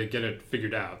time to get it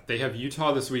figured out. They have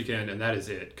Utah this weekend, and that is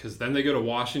it, because then they go to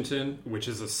Washington, which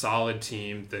is a solid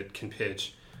team that can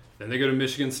pitch. Then they go to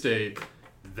Michigan State.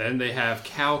 Then they have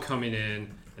Cal coming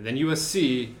in, and then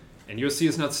USC, and USC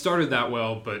has not started that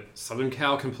well, but Southern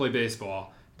Cal can play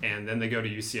baseball. And then they go to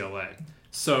UCLA.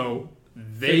 So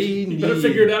they better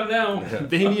figure it out now.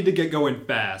 They need to get going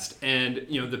fast. And,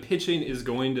 the pitching is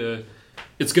going to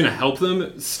help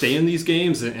them stay in these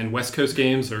games. And West Coast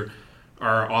games are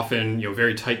often,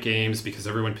 very tight games because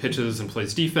everyone pitches and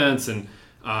plays defense and,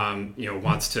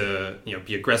 wants to,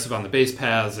 be aggressive on the base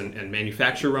paths and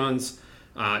manufacture runs.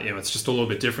 It's just a little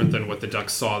bit different than what the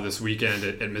Ducks saw this weekend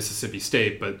at Mississippi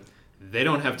State. But they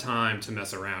don't have time to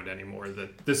mess around anymore.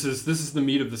 This is the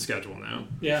meat of the schedule now.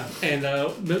 Yeah, and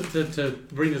to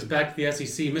bring this back to the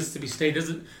SEC, Mississippi State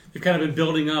they've kind of been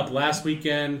building up. Last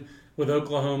weekend with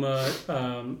Oklahoma,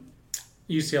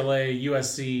 UCLA,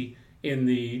 USC in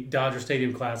the Dodger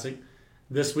Stadium Classic.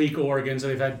 This week, Oregon. So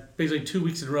they've had basically 2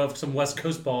 weeks in a row of some West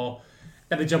Coast ball,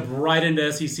 and they jump right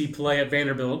into SEC play at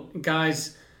Vanderbilt.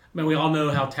 Guys, we all know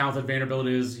how talented Vanderbilt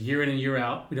is year in and year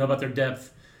out. We know about their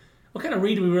depth. What kind of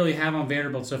read do we really have on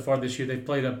Vanderbilt so far this year? They've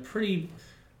played a pretty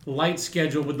light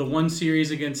schedule with the one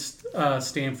series against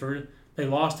Stanford. They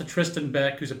lost to Tristan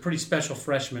Beck, who's a pretty special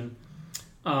freshman.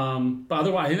 But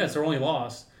otherwise, I think that's their only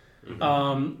loss.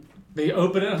 Mm-hmm. They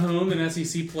open at home in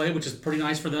SEC play, which is pretty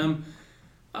nice for them.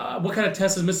 What kind of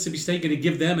test is Mississippi State going to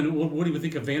give them, and what do you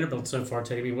think of Vanderbilt so far,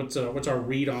 Teddy? I mean, what's our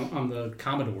read on the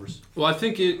Commodores? Well, I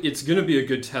think it's going to be a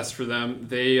good test for them.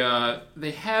 They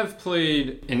have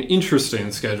played an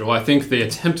interesting schedule. I think they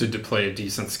attempted to play a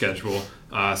decent schedule.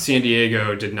 San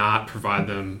Diego did not provide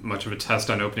them much of a test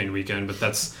on opening weekend, but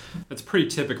that's pretty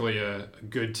typically a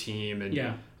good team. And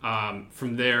yeah.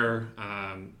 From there,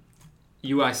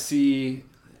 UIC,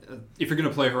 if you're going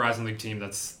to play a Horizon League team,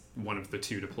 that's one of the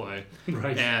 2 to play.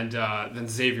 Right. And then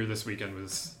Xavier this weekend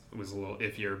was a little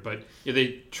iffier. But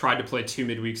they tried to play 2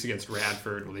 midweeks against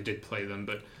Radford. Well, they did play them,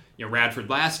 but Radford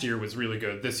last year was really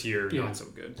good. This year, not so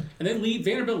good. And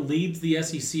Vanderbilt leads the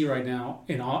SEC right now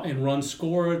in runs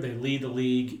scored. They lead the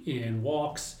league in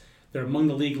walks. They're among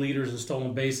the league leaders in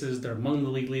stolen bases. They're among the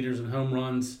league leaders in home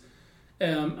runs. I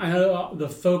know the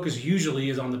focus usually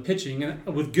is on the pitching, and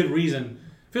with good reason.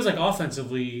 Feels like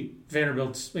offensively,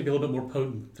 Vanderbilt's maybe a little bit more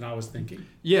potent than I was thinking.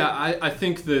 Yeah, I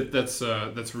think that's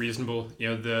reasonable.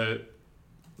 The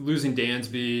losing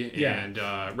Dansby and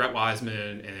Rhett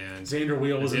Wiseman and Xander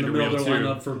Wheel was in the middle of their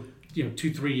lineup for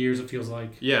 2-3 years. It feels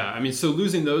like. Yeah, I mean, so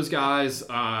losing those guys,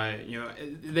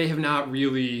 they have not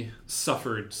really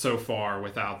suffered so far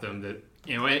without them. That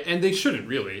and they shouldn't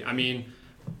really. I mean,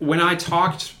 when I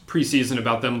talked preseason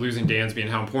about them losing Dansby and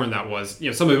how important that was,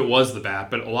 some of it was the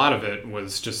bat, but a lot of it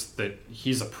was just that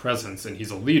he's a presence and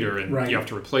he's a leader, and right. You have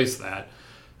to replace that.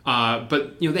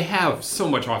 But they have so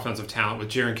much offensive talent with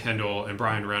Jaron Kendall and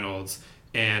Brian Reynolds,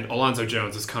 and Alonzo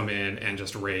Jones has come in and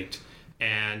just raked.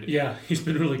 And yeah, he's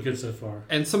been really good so far.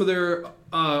 And some of their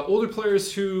older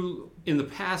players who in the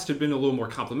past have been a little more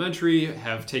complimentary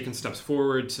have taken steps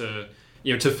forward to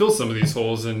fill some of these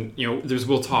holes. And there's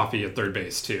Will Toffee at third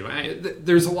base too.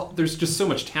 There's just so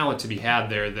much talent to be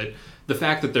had there that the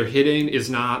fact that they're hitting is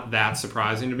not that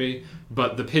surprising to me.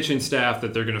 But the pitching staff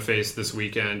that they're going to face this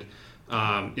weekend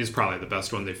is probably the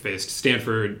best one they've faced.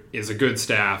 Stanford is a good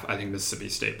staff. I think Mississippi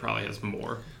State probably has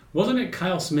more. Wasn't it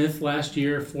Kyle Smith last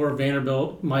year for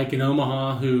Vanderbilt, Mike in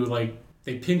Omaha, who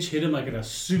they pinch hit him at a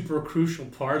super crucial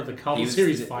part of the College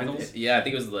Series finals? Yeah, I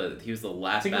think he was the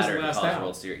last batter in the College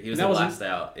World Series. He was the last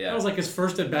out. Yeah, that was his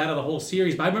first at bat of the whole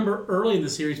series. But I remember early in the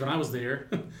series when I was there,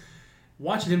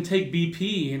 watching him take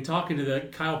BP and talking to the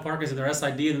Kyle Parkins and their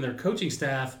SID and their coaching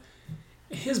staff.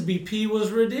 his BP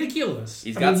was ridiculous.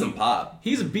 He's got some pop.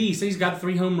 He's a beast. He's got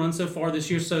 3 home runs so far this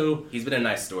year. So he's been a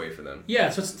nice story for them. Yeah,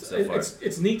 so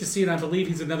it's neat to see, and I believe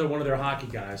he's another one of their hockey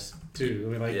guys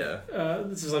too. I mean,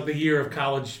 this is like the year of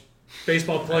college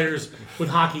baseball players with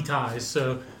hockey ties.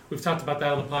 So we've talked about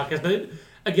that on the podcast. But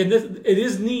again, it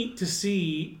is neat to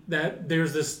see that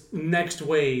there's this next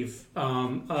wave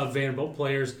of Vanderbilt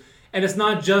players, and it's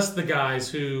not just the guys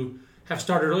who have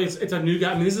started early. It's a new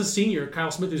guy. I mean, this is a senior,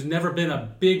 Kyle Smith, who's never been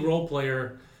a big role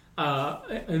player,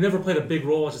 never played a big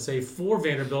role, I should say, for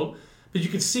Vanderbilt. But you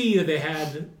could see that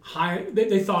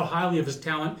they thought highly of his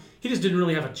talent. He just didn't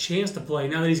really have a chance to play.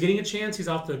 Now that he's getting a chance, he's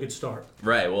off to a good start.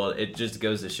 Right. Well, it just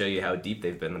goes to show you how deep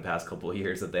they've been the past couple of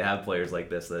years, that they have players like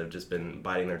this that have just been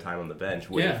biding their time on the bench,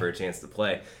 waiting for a chance to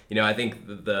play. I think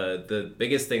the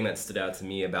biggest thing that stood out to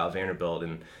me about Vanderbilt,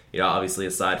 and obviously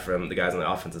aside from the guys on the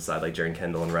offensive side like Jaron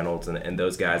Kendall and Reynolds and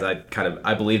those guys,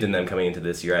 I believed in them coming into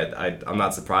this year. I'm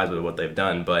not surprised with what they've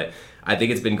done, but I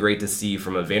think it's been great to see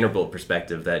from a Vanderbilt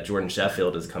perspective that Jordan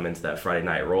Sheffield has come into that Friday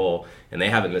night role, and they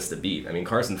haven't missed a beat. I mean,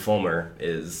 Carson Fulmer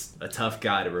is a tough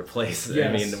guy to replace. Yes.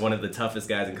 I mean, one of the toughest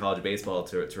guys in college baseball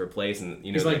to replace. And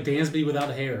he's like Dansby without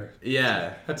hair.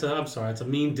 Yeah. I'm sorry, it's a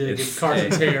mean dig at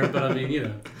Carson's hair, but I mean,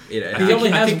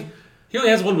 He only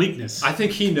has one weakness. I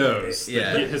think he knows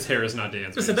that his hair is not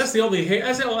Dansby's. Listen, that's the only hair.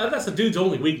 That's the dude's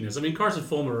only weakness. I mean, Carson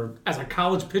Fulmer, as a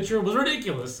college pitcher, was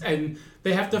ridiculous, and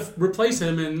they have to replace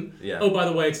him. And oh, by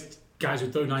the way, it's guys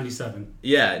who throw 97.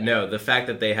 Yeah, no, the fact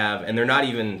that they have, and they're not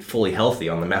even fully healthy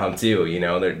on the mound too.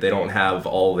 They don't have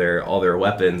all their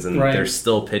weapons, and they're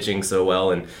still pitching so well.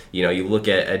 And you look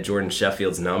at Jordan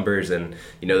Sheffield's numbers, and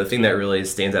the thing that really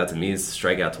stands out to me is the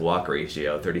strikeout to walk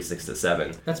ratio,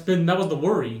 36-7. That was the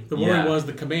worry. The worry was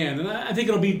the command, and I think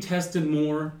it'll be tested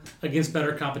more against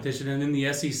better competition and in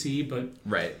the SEC. But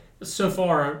so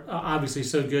far, obviously,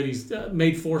 so good. He's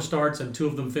made 4 starts, and 2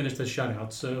 of them finished as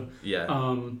shutouts. So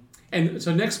and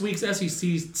so next week's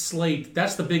SEC slate,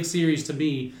 that's the big series to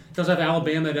me. It does have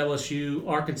Alabama at LSU,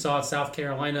 Arkansas at South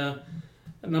Carolina,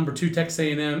 number 2 Texas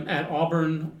A&M at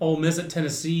Auburn, Ole Miss at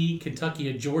Tennessee, Kentucky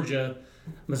at Georgia,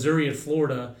 Missouri at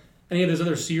Florida. Any of those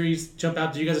other series jump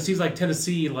out to you guys? It seems like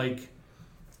Tennessee,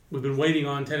 we've been waiting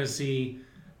on Tennessee.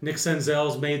 Nick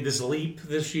Senzel's made this leap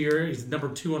this year. He's number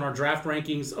 2 on our draft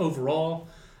rankings overall.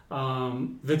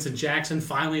 Vincent Jackson,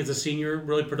 finally, as a senior,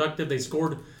 really productive. They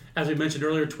scored, as we mentioned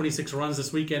earlier, 26 runs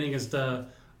this weekend against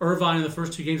Irvine in the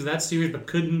first 2 games of that series, but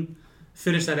couldn't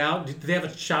finish that out. Did they have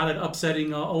a shot at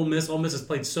upsetting Ole Miss? Ole Miss has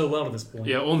played so well to this point.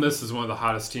 Yeah, Ole Miss is one of the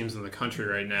hottest teams in the country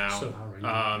right now. So hot right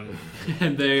now.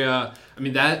 And they,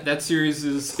 that series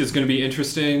is going to be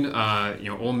interesting.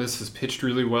 Ole Miss has pitched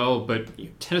really well, but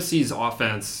Tennessee's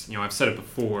offense, I've said it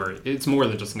before, it's more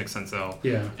than just Nick Senzel.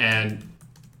 Yeah. And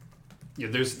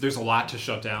there's a lot to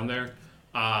shut down there.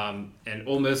 And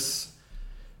Ole Miss...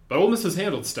 But Ole Miss has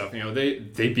handled stuff.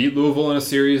 They beat Louisville in a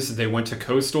series. They went to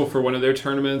Coastal for one of their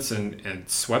tournaments and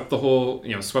swept the whole,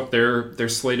 swept their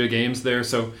slate of games there.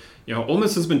 So, Ole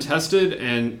Miss has been tested,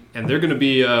 and they're going to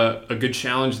be a good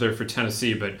challenge there for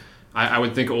Tennessee. But I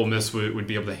would think Ole Miss would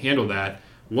be able to handle that.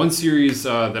 One series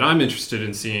that I'm interested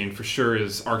in seeing for sure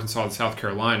is Arkansas and South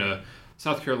Carolina.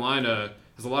 South Carolina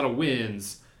has a lot of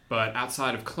wins, but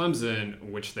outside of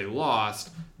Clemson, which they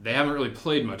lost, they haven't really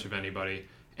played much of anybody.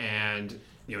 And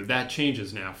that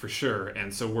changes now for sure.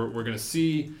 And so we're going to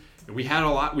see, we've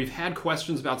had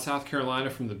questions about South Carolina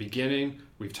from the beginning.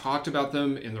 We've talked about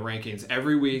them in the rankings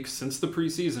every week since the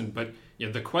preseason, but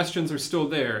the questions are still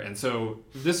there. And so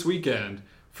this weekend,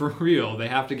 for real, they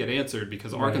have to get answered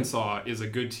because Arkansas is a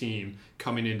good team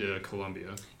coming into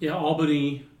Columbia. Yeah,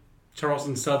 Albany,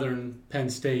 Charleston Southern, Penn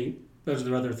State, those are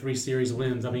their other 3 series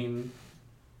wins. I mean,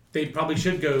 they probably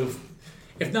should go,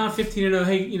 if not 15-0,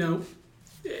 hey,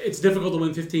 it's difficult to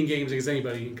win 15 games against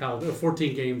anybody in college, or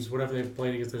 14 games, whatever they've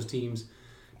played against those teams,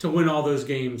 to win all those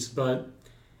games. But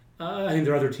I think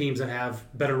there are other teams that have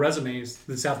better resumes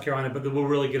than South Carolina, but we'll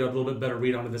really get a little bit better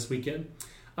read on it this weekend.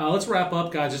 Let's wrap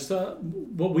up, guys. Just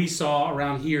what we saw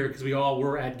around here, because we all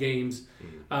were at games.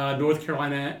 North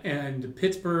Carolina and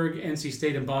Pittsburgh, NC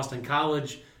State and Boston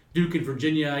College, Duke and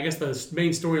Virginia. I guess the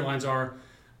main storylines are,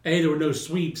 A, there were no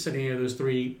sweeps in any of those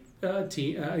 3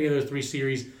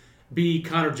 series. B,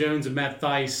 Connor Jones and Matt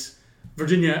Theis.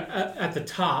 Virginia at the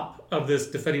top of this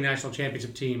defending national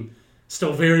championship team.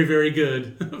 Still very, very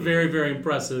good. Very, very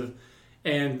impressive.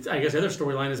 And I guess the other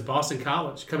storyline is Boston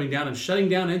College coming down and shutting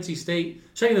down NC State,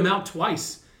 shutting them out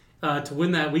twice to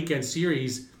win that weekend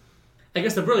series. I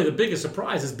guess the biggest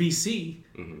surprise is BC.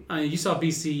 Mm-hmm. You saw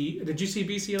BC. Did you see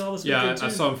BC at all this weekend? Yeah, I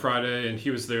saw him Friday, and he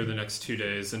was there the next 2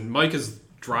 days. And Mike is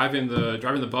driving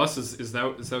the bus. Is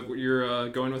that what you're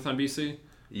going with on BC?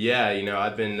 Yeah,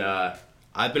 I've been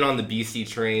on the BC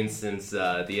train since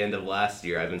the end of last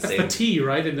year. I've been That's saying the T,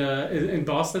 right? In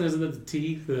Boston, isn't it the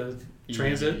T, the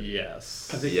transit? Yes.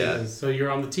 I think it is. So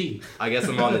you're on the T. I guess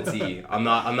I'm on the T. I'm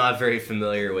not very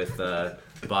familiar with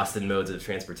Boston modes of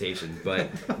transportation, but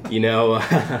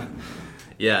yeah.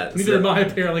 Neither am I,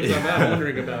 apparently, because I'm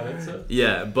wondering about it. So.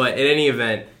 Yeah, but in any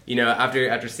event,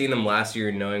 after seeing them last year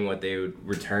and knowing what they would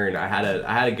return, I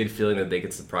had a good feeling that they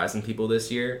could surprise some people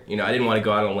this year. I didn't want to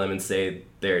go out on a limb and say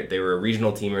they were a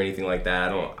regional team or anything like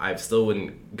that. I still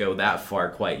wouldn't go that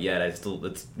far quite yet.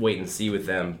 Let's wait and see with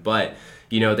them. But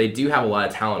they do have a lot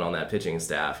of talent on that pitching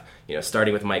staff.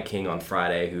 Starting with Mike King on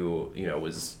Friday, who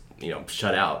was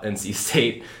shut out NC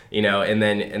State, and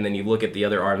then you look at the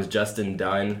other arms, Justin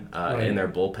Dunn in their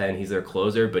bullpen. He's their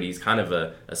closer, but he's kind of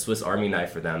a Swiss Army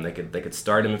knife for them. They could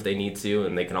start him if they need to,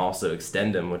 and they can also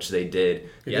extend him, which they did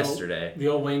yesterday. The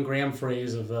old Wayne Graham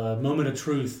phrase of moment of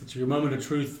truth. It's your moment of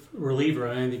truth reliever.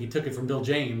 I think he took it from Bill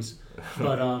James.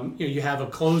 But you have a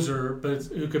closer, but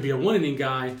who could be a one-inning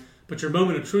guy. But your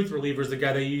moment of truth reliever is the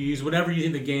guy that you use whenever you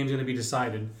think the game's going to be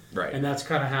decided. Right. And that's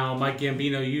kind of how Mike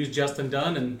Gambino used Justin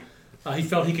Dunn, and he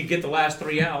felt he could get the last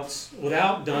 3 outs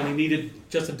without Dunn. He needed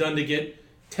Justin Dunn to get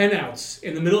 10 outs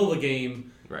in the middle of the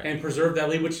game and preserve that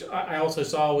lead, which I also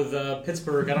saw with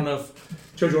Pittsburgh. I don't know if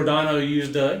Joe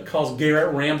Giordano calls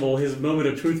Garrett Ramble his moment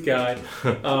of truth guy.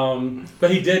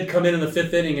 But he did come in the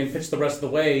 5th inning and pitch the rest of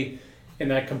the way in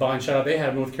that combined shutout they had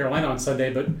in North Carolina on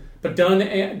Sunday. But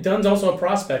Dunn's also a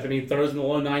prospect. I mean, he throws in the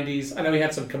low 90s. I know he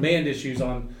had some command issues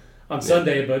on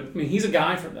Sunday, but I mean, he's a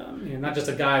guy for them. Not just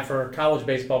a guy for college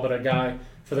baseball, but a guy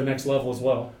for the next level as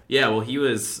well. Yeah, well, he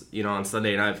was on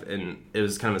Sunday, and it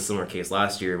was kind of a similar case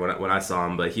last year when I saw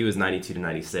him, but he was 92 to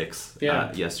 96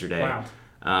 yesterday.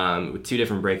 Wow. With 2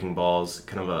 different breaking balls,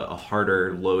 kind of a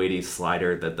harder low 80s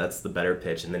slider that's the better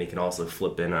pitch, and then he can also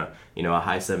flip in a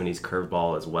high 70s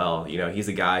curveball as well. He's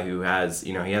a guy who has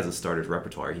he has a starter's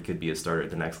repertoire. He could be a starter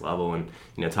at the next level, and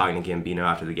talking to Gambino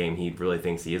after the game, he really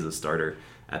thinks he is a starter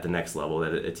at the next level,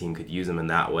 that a team could use him in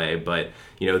that way. But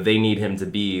they need him to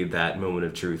be that moment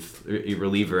of truth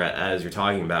reliever, as you're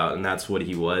talking about, and that's what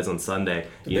he was on Sunday.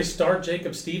 Did they start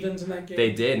Jacob Stevens in that game?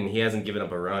 They did, and he hasn't given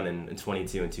up a run in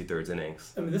 22 2/3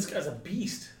 innings. I mean, this guy's a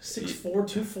beast. 6'4",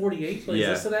 248. Plays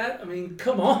this to that. I mean,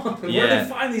 come on. Where do they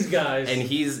find these guys? And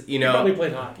he's he probably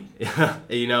played hockey.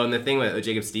 And the thing with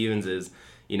Jacob Stevens is,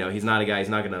 he's not a guy. He's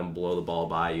not going to blow the ball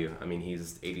by you. I mean,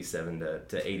 he's 87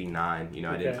 to 89.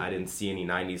 I didn't see any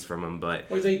 90s from him, but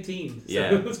he's 18.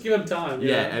 So let's give him time.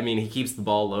 Yeah, I mean, he keeps the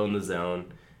ball low in the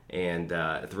zone and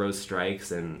throws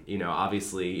strikes, and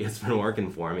obviously it's been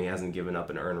working for him. He hasn't given up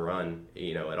an earned run,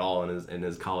 at all in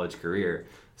his college career.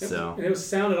 So and it was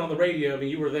sounded on the radio. I mean,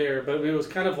 you were there, but it was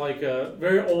kind of like a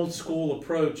very old school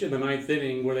approach in the 9th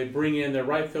inning, where they bring in their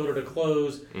right fielder to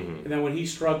close, and then when he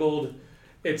struggled,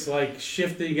 it's like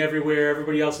shifting everywhere.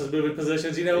 Everybody else is moving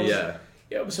positions,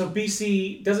 So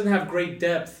BC doesn't have great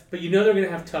depth, but they're going to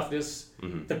have toughness.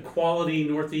 Mm-hmm. The quality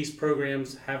Northeast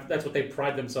programs that's what they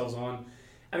pride themselves on.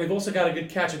 And they've also got a good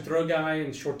catch and throw guy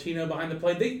in Shortino behind the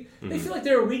plate. They feel like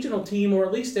they're a regional team, or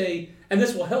at least and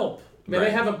this will help. I mean,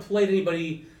 they haven't played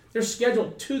anybody. Their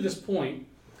schedule to this point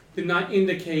did not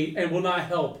indicate and will not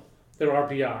help their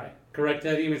RPI. Correct,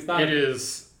 Eddie? I mean, it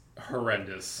is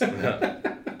horrendous.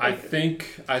 I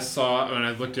think I saw, when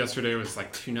I looked yesterday, it was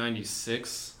like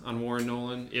 296 on Warren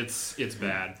Nolan. It's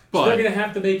bad. But so they're going to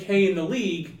have to make hay in the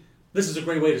league. This is a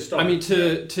great way to start. I mean,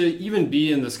 to even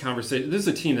be in this conversation, this is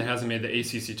a team that hasn't made the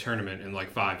ACC tournament in like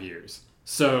 5 years.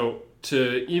 So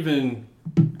to even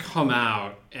come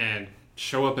out and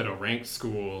show up at a ranked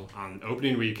school on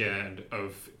opening weekend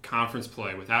of conference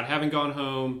play without having gone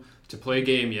home to play a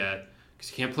game yet, because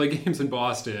you can't play games in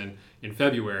Boston in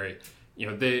February,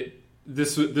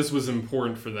 this was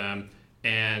important for them,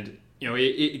 and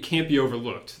it can't be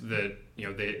overlooked that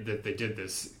they did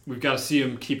this. We've got to see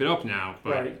them keep it up now,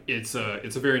 but it's a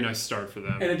very nice start for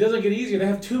them. And it doesn't get easier. They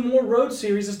have 2 more road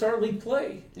series to start league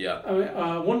play. Yeah. I mean,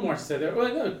 one more to say there.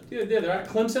 Well, no, they're at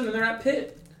Clemson and they're at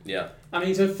Pitt. Yeah. I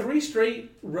mean, so 3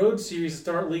 straight road series to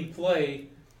start league play.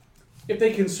 If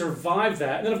they can survive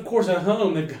that, and then of course at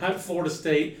home they've got Florida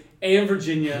State and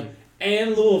Virginia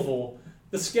and Louisville.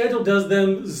 The schedule does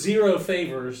them 0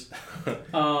 favors.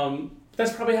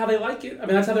 That's probably how they like it. I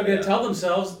mean, that's how they're going to tell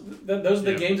themselves that those are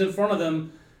the games in front of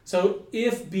them. So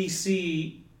if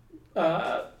BC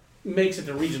makes it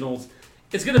to regionals,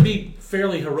 it's going to be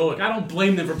fairly heroic. I don't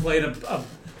blame them for playing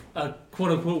a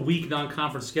quote-unquote weak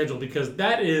non-conference schedule, because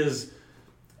that is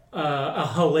a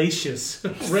hellacious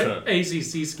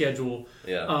ACC schedule.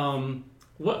 Yeah.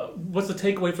 What's the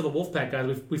takeaway for the Wolfpack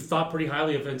guys? We've thought pretty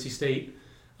highly of NC State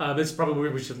This is probably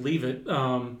where we should leave it.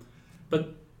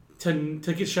 But to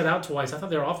get shut out twice, I thought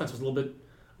their offense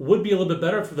would be a little bit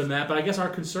better for them that. But I guess our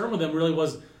concern with them really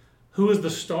was who is the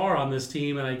star on this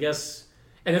team. And I guess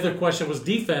another question was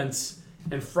defense.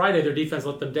 And Friday, their defense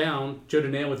let them down. Joe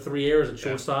Danail with 3 errors at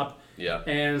shortstop. Yeah.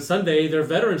 And Sunday, their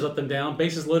veterans let them down.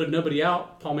 Bases loaded, nobody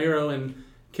out. Palmeiro and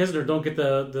Kisner don't get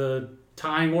the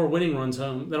tying or winning runs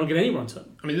home. They don't get any runs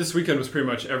home. I mean, this weekend was pretty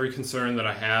much every concern that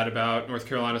I had about North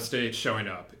Carolina State showing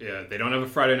up. Yeah, they don't have a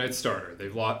Friday night starter.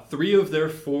 They've lost 3 of their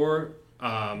 4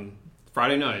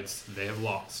 Friday nights. They have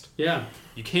lost. Yeah.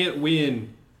 You can't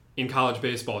win in college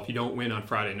baseball if you don't win on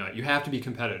Friday night. You have to be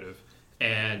competitive,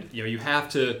 and you have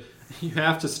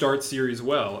to start series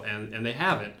well, and they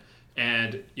haven't.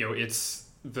 And it's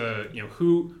the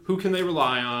who can they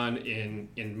rely on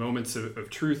in moments of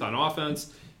truth on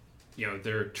offense.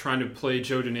 They're trying to play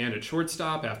Joe Danail at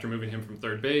shortstop after moving him from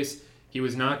third base. He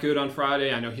was not good on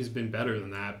Friday. I know he's been better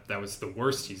than that. That was the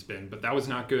worst he's been, but that was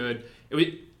not good.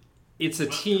 It's a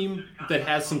team that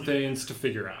has some things to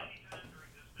figure out.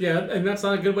 Yeah, and that's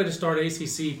not a good way to start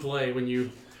ACC play when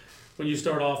you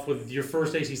start off with your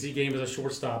first ACC game as a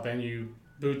shortstop and you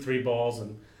boot 3 balls.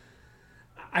 And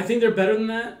I think they're better than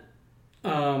that.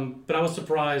 But I was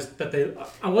surprised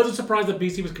I wasn't surprised that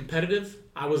BC was competitive.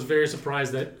 I was very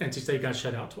surprised that NC State got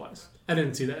shut out twice. I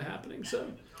didn't see that happening.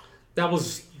 So that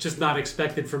was just not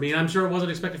expected for me. And I'm sure it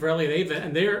wasn't expected for Elliott Ava,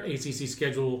 and their ACC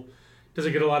schedule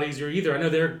doesn't get a lot easier either. I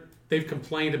know they've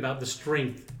complained about the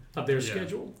strength of their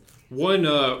schedule.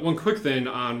 One quick thing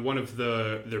on one of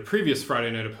their previous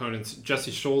Friday night opponents,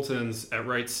 Jesse Schultens at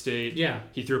Wright State. Yeah.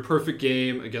 He threw a perfect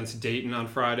game against Dayton on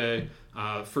Friday.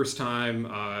 First time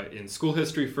in school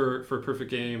history for a perfect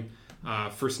game.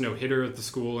 First no-hitter at the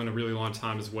school in a really long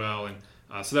time as well.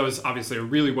 And so that was obviously a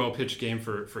really well-pitched game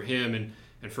for him.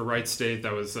 And for Wright State,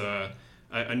 that was a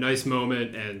nice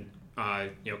moment. And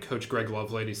Coach Greg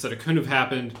Lovelady said it couldn't have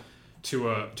happened to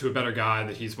a better guy,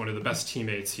 that he's one of the best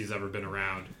teammates he's ever been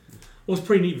around. Well, it's a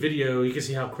pretty neat video. You can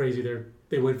see how crazy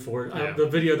they went for it. Yeah. The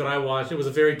video that I watched, it was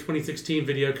a very 2016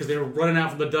 video because they were running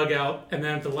out from the dugout, and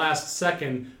then at the last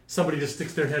second, somebody just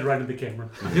sticks their head right into the camera.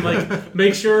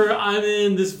 Make sure I'm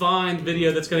in this Vine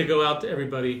video that's going to go out to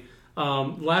everybody.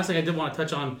 Last thing I did want to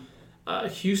touch on,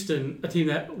 Houston, a team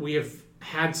that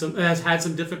has had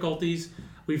some difficulties.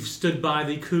 We've stood by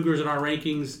the Cougars in our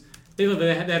rankings.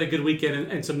 They had a good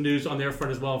weekend and some news on their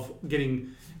front as well,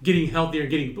 getting healthier,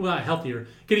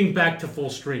 getting back to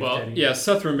full strength. Well, Teddy. yeah,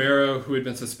 Seth Romero, who had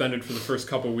been suspended for the first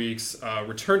couple weeks,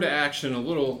 returned to action a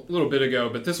little bit ago,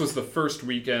 but this was the first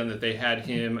weekend that they had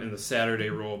him in the Saturday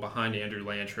role behind Andrew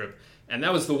Lantrip. And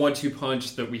that was the 1-2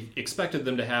 punch that we expected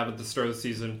them to have at the start of the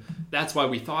season. That's why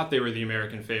we thought they were the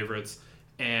American favorites.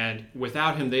 And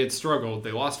without him, they had struggled.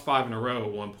 They lost 5 in a row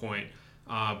at one point.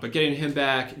 But getting him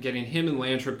back, getting him and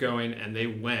Lantrip going, and they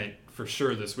went for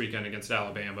sure this weekend against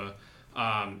Alabama.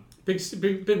 Big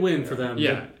win for them.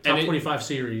 Yeah, top 25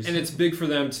 series, and it's big for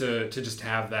them to just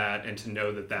have that and to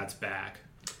know that that's back.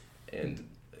 And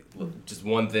just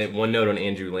one note on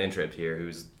Andrew Lantrip here,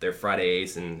 who's their Friday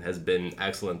ace and has been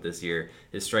excellent this year.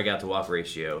 His strikeout to walk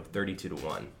ratio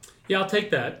 32-1. Yeah, I'll take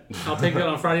that. I'll take that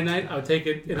on Friday night. I would take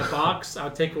it in a box. I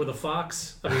would take it with a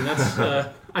fox. I mean, that's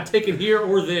I take it here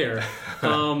or there.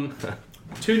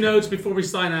 2 notes before we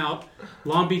sign out.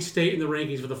 Long Beach State in the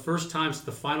rankings for the first time since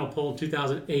the final poll in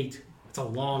 2008. It's a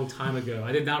long time ago.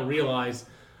 I did not realize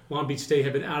Long Beach State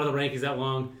had been out of the rankings that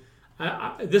long.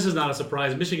 This is not a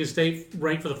surprise. Michigan State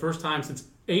ranked for the first time since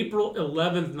April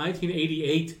 11th,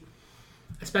 1988.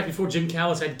 That's back before Jim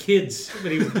Callis had kids. I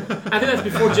think that's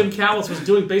before Jim Callis was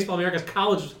doing Baseball America's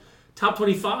college top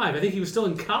 25. I think he was still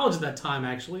in college at that time,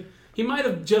 actually. He might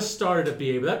have just started at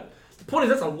BA, but the point is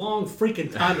that's a long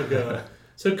freaking time ago.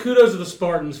 So kudos to the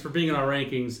Spartans for being in our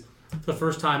rankings for the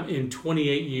first time in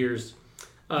 28 years.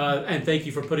 And thank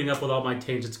you for putting up with all my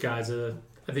tangents, guys. I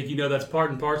think that's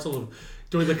part and parcel of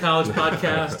doing the college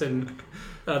podcast, and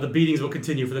the beatings will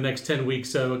continue for the next 10 weeks.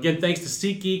 So, again, thanks to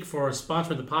SeatGeek for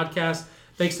sponsoring the podcast.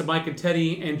 Thanks to Mike and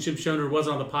Teddy and Jim Schoner, who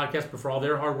wasn't on the podcast, but for all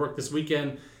their hard work this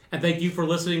weekend. And thank you for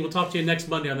listening. We'll talk to you next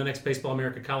Monday on the next Baseball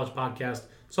America College podcast.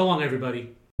 So long,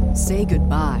 everybody. Say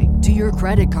goodbye to your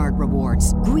credit card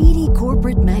rewards. Greedy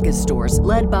corporate mega stores,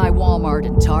 led by Walmart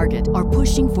and Target, are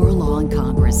pushing for a law in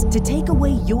Congress to take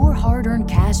away your hard-earned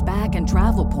cash back and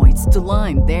travel points to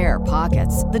line their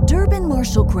pockets. The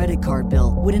Durbin-Marshall credit card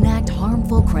bill would enact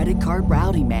harmful credit card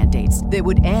routing mandates that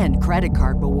would end credit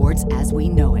card rewards as we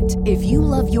know it. If you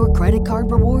love your credit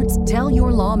card rewards, tell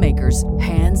your lawmakers,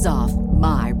 hands off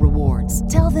my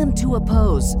rewards. Tell them to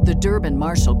oppose the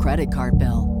Durbin-Marshall credit card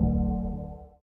bill.